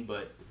clean,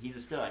 but he's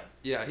a stud.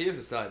 Yeah, he is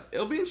a stud.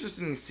 It'll be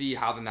interesting to see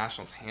how the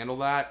Nationals handle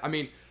that. I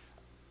mean,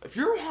 if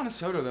you're Juan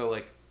Soto, though,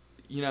 like,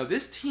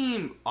 this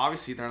team,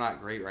 obviously they're not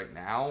great right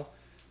now,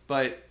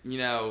 but,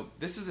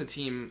 this is a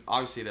team,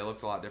 obviously they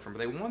looked a lot different,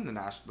 but they won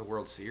the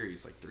World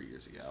Series like 3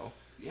 years ago.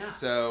 Yeah.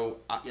 So,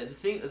 the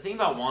thing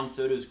about Juan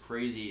Soto is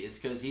crazy is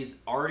because he's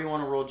already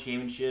won a world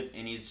championship,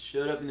 and he's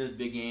showed up in those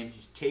big games.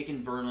 He's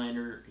taken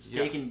Verlander, he's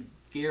taken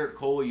Garrett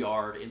Coley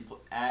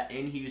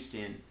in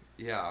Houston.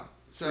 Yeah.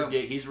 So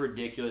he's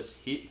ridiculous.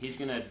 He's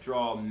going to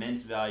draw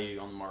immense value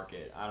on the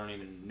market. I don't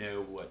even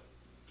know what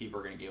people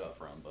are going to give up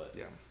for him, but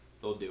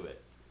they'll do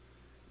it.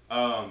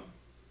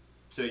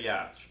 So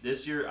yeah,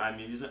 this year, I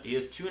mean, he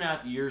has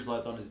 2.5 years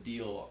left on his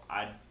deal.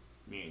 I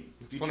mean,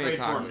 if you trade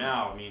for him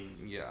now, I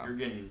mean,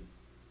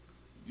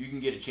 you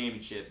can get a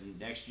championship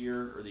next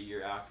year or the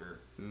year after,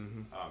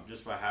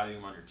 just by having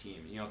him on your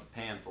team. You don't have to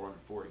pay him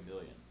 $440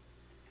 million.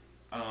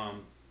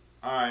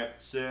 All right,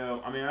 so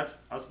I mean that's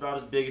about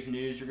as big as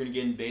news you're gonna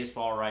get in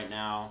baseball right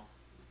now.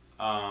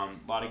 A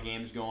lot of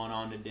games going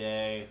on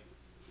today.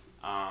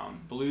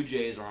 Blue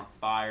Jays are on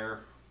fire.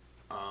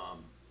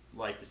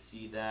 Like to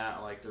see that.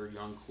 I like their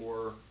young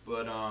core,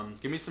 but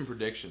give me some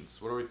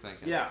predictions. What are we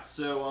thinking? Yeah,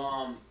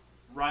 so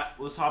right,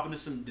 let's hop into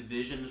some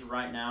divisions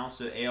right now.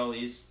 So AL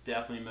East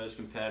definitely most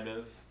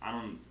competitive.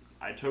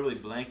 I totally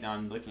blanked now.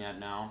 I'm looking at it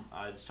now.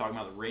 I was talking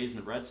about the Rays and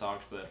the Red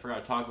Sox, but I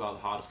forgot to talk about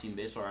the hottest team in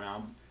baseball right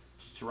now.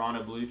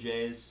 Toronto Blue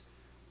Jays.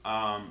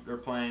 They're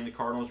playing the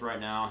Cardinals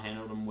right now.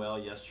 Handled them well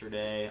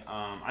yesterday.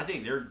 I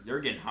think they're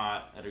getting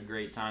hot at a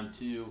great time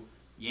too.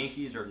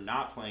 Yankees are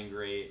not playing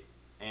great,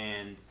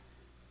 and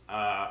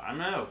I don't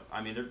know.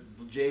 I mean, the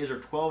Jays are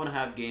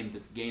 12.5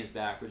 games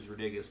back, which is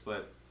ridiculous,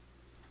 but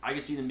I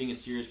could see them being a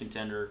serious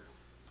contender.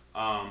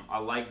 I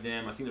like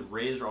them. I think the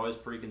Rays are always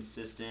pretty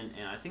consistent,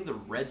 and I think the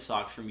Red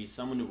Sox are going to be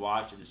someone to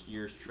watch at this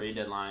year's trade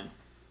deadline.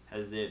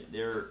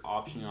 They're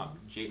optioning up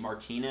Jake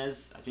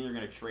Martinez. I think they're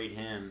going to trade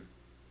him.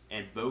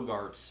 And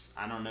Bogarts,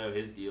 I don't know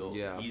his deal.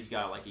 Yeah. He's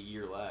got like a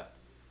year left.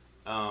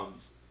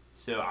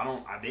 So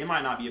they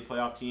might not be a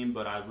playoff team,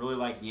 but I really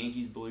like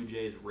Yankees, Blue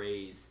Jays,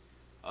 Rays.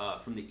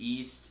 From the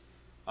East,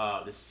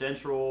 the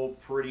Central,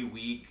 pretty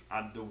weak.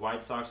 The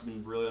White Sox have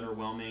been really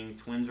underwhelming.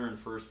 Twins are in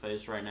first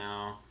place right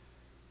now.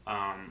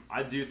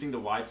 I do think the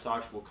White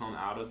Sox will come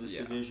out of this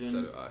division.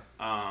 So do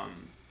I.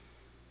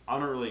 I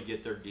don't really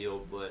get their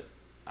deal, but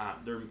I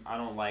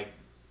don't like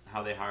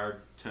how they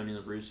hired Tony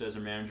La Russa as a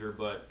manager,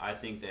 but I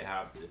think they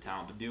have the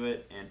talent to do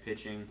it and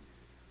pitching.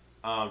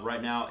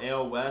 Right now,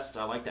 AL West,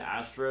 I like the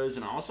Astros,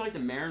 and I also like the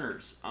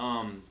Mariners.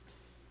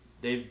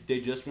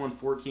 They just won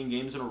 14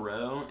 games in a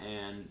row,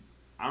 and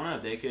I don't know,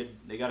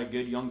 they got a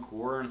good young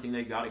core, and I think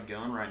they got it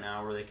going right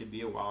now where they could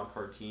be a wild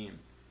card team.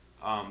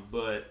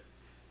 But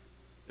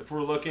if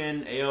we're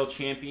looking AL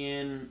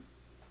champion,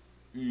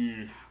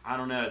 I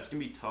don't know, it's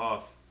gonna be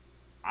tough.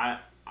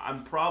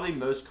 I'm probably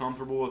most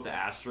comfortable with the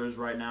Astros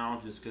right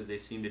now, just because they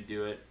seem to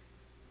do it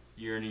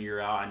year in and year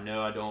out. I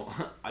know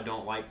I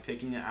don't like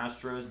picking the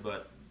Astros,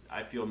 but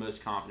I feel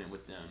most confident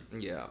with them.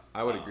 Yeah,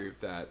 I would agree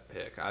with that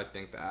pick. I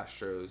think the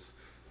Astros,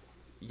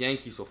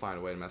 Yankees will find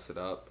a way to mess it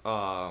up.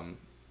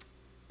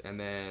 And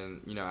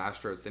then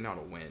Astros, they know how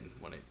to win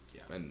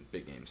in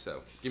big games.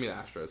 So give me the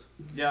Astros.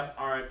 Yeah.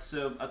 All right.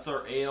 So that's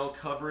our AL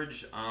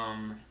coverage.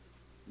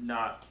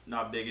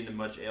 Not big into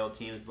much AL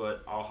teams,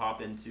 but I'll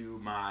hop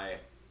into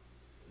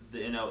the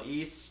NL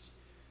East.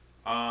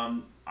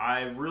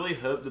 I really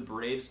hope the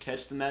Braves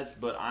catch the Mets,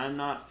 but I'm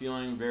not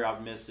feeling very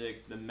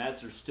optimistic. The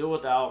Mets are still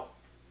without,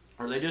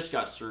 or they just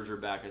got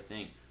Scherzer back, I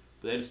think,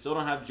 but they still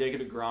don't have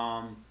Jacob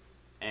deGrom,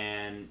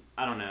 and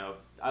I don't know.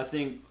 I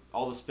think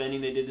all the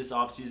spending they did this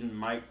offseason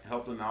might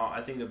help them out.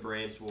 I think the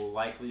Braves will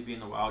likely be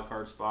in the wild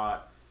card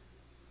spot,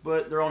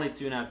 but they're only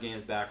 2.5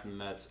 games back from the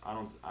Mets.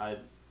 I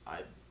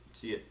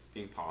see it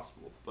being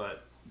possible,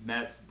 but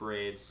Mets,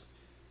 Braves.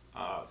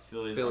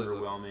 Philly's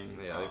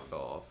underwhelming. Yeah, they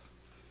fell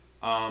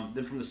off.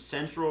 Then from the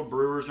Central,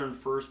 Brewers are in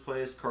first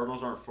place.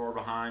 Cardinals aren't far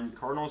behind.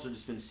 Cardinals have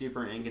just been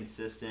super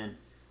inconsistent,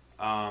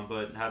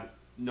 but have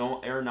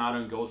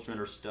Arenado and Goldschmidt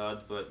are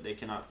studs, but they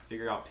cannot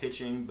figure out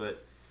pitching.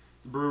 But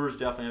the Brewers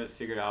definitely have it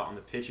figured out on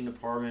the pitching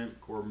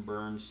department. Corbin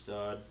Burns,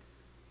 stud.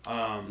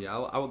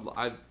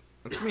 I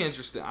It's gonna be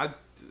interesting.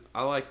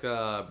 I like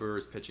the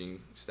Brewers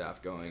pitching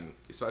staff going,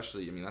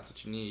 especially. I mean, that's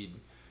what you need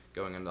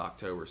going into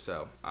October.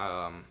 So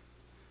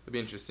it'd be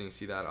interesting to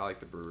see that. I like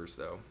the Brewers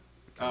though.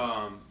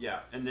 Yeah,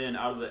 and then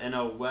out of the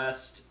NL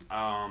West,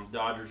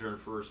 Dodgers are in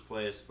first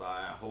place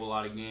by a whole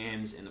lot of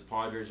games, and the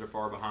Padres are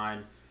far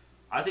behind.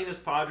 I think this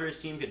Padres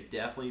team could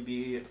definitely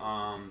be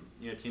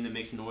a team that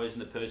makes noise in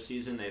the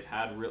postseason. They've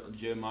had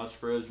Joe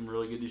Musgrove's been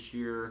really good this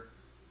year.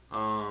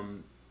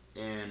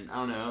 And I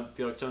don't know, I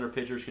feel like some of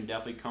their pitchers can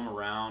definitely come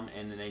around,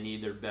 and then they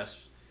need their best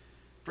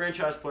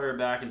franchise player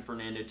back in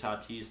Fernando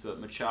Tatis,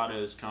 but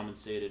Machado's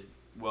compensated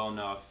well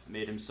enough,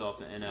 made himself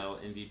an NL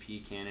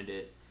MVP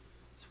candidate,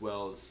 as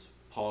well as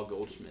Paul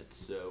Goldschmidt.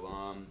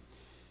 So,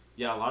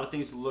 a lot of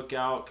things to look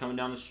out coming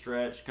down the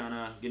stretch, kind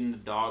of getting the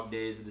dog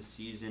days of the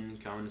season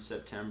coming to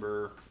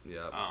September.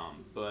 Yeah.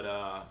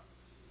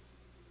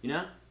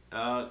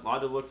 A lot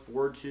to look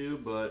forward to,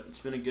 but it's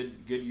been a good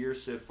year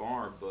so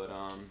far. But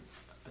I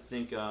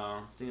think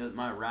that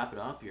might wrap it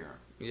up here.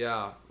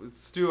 Yeah,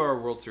 let's do our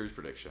World Series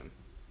prediction.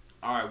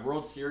 All right,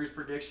 World Series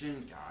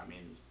prediction. God, I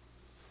mean,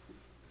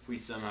 if we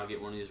somehow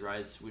get one of these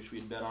right, wish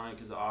we'd bet on it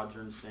because the odds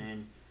are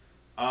insane.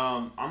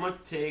 I'm gonna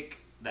take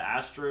the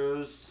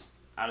Astros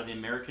out of the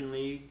American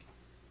League,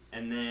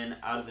 and then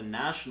out of the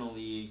National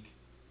League,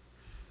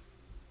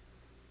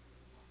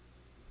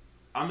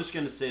 I'm just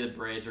gonna say the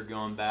Braves are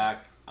going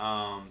back.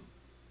 I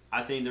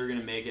think they're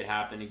gonna make it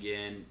happen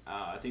again.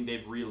 I think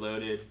they've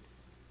reloaded.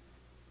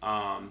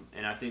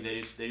 And I think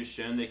they've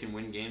shown they can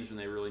win games when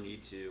they really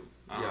need to.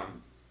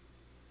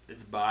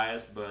 It's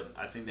biased, but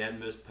I think they have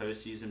the most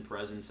postseason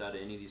presence out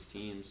of any of these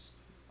teams.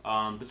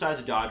 Besides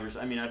the Dodgers,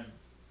 I mean,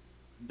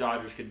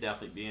 Dodgers could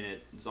definitely be in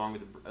it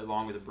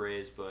along with the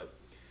Braves, but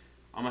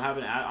I'm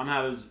gonna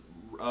have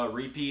a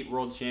repeat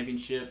World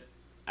Championship,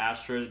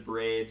 Astros,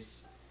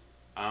 Braves,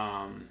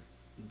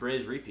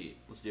 Braves repeat.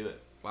 Let's do it.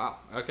 Wow.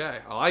 Okay,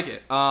 I like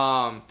it.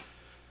 I'll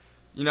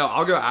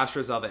go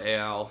Astros out of the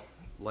AL.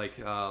 Like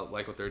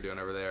what they're doing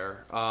over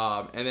there.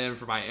 And then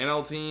for my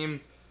NL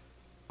team,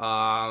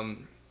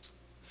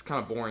 it's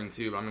kind of boring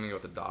too, but I'm going to go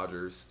with the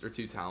Dodgers. They're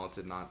too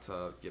talented not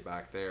to get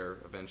back there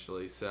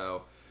eventually.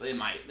 So the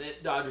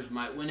Dodgers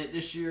might win it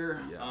this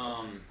year.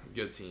 Yeah,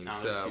 good team.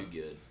 They're too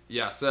good.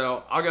 Yeah,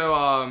 so I'll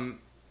go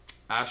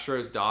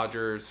Astros,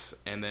 Dodgers,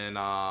 and then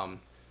I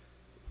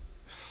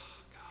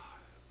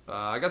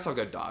guess I'll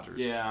go Dodgers.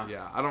 Yeah.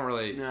 Yeah, I don't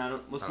really...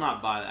 Let's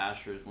not buy the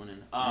Astros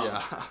winning.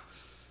 Yeah.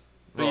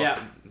 But well,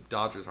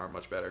 Dodgers aren't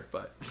much better,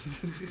 but...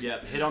 Yeah,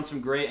 hit on some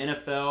great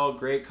NFL,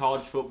 great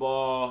college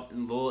football,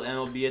 and a little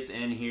MLB at the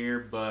end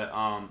here. But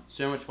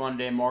so much fun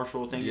today,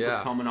 Marshall. Thank you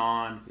for coming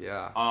on.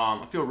 Yeah.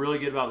 I feel really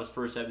good about this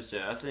first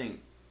episode. I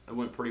think it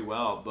went pretty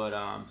well.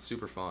 But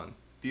super fun.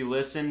 If you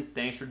listen,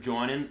 thanks for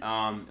joining.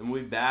 And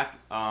we'll be back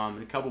in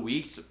a couple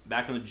weeks,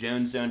 back on the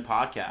Jones Zone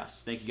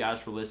podcast. Thank you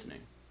guys for listening.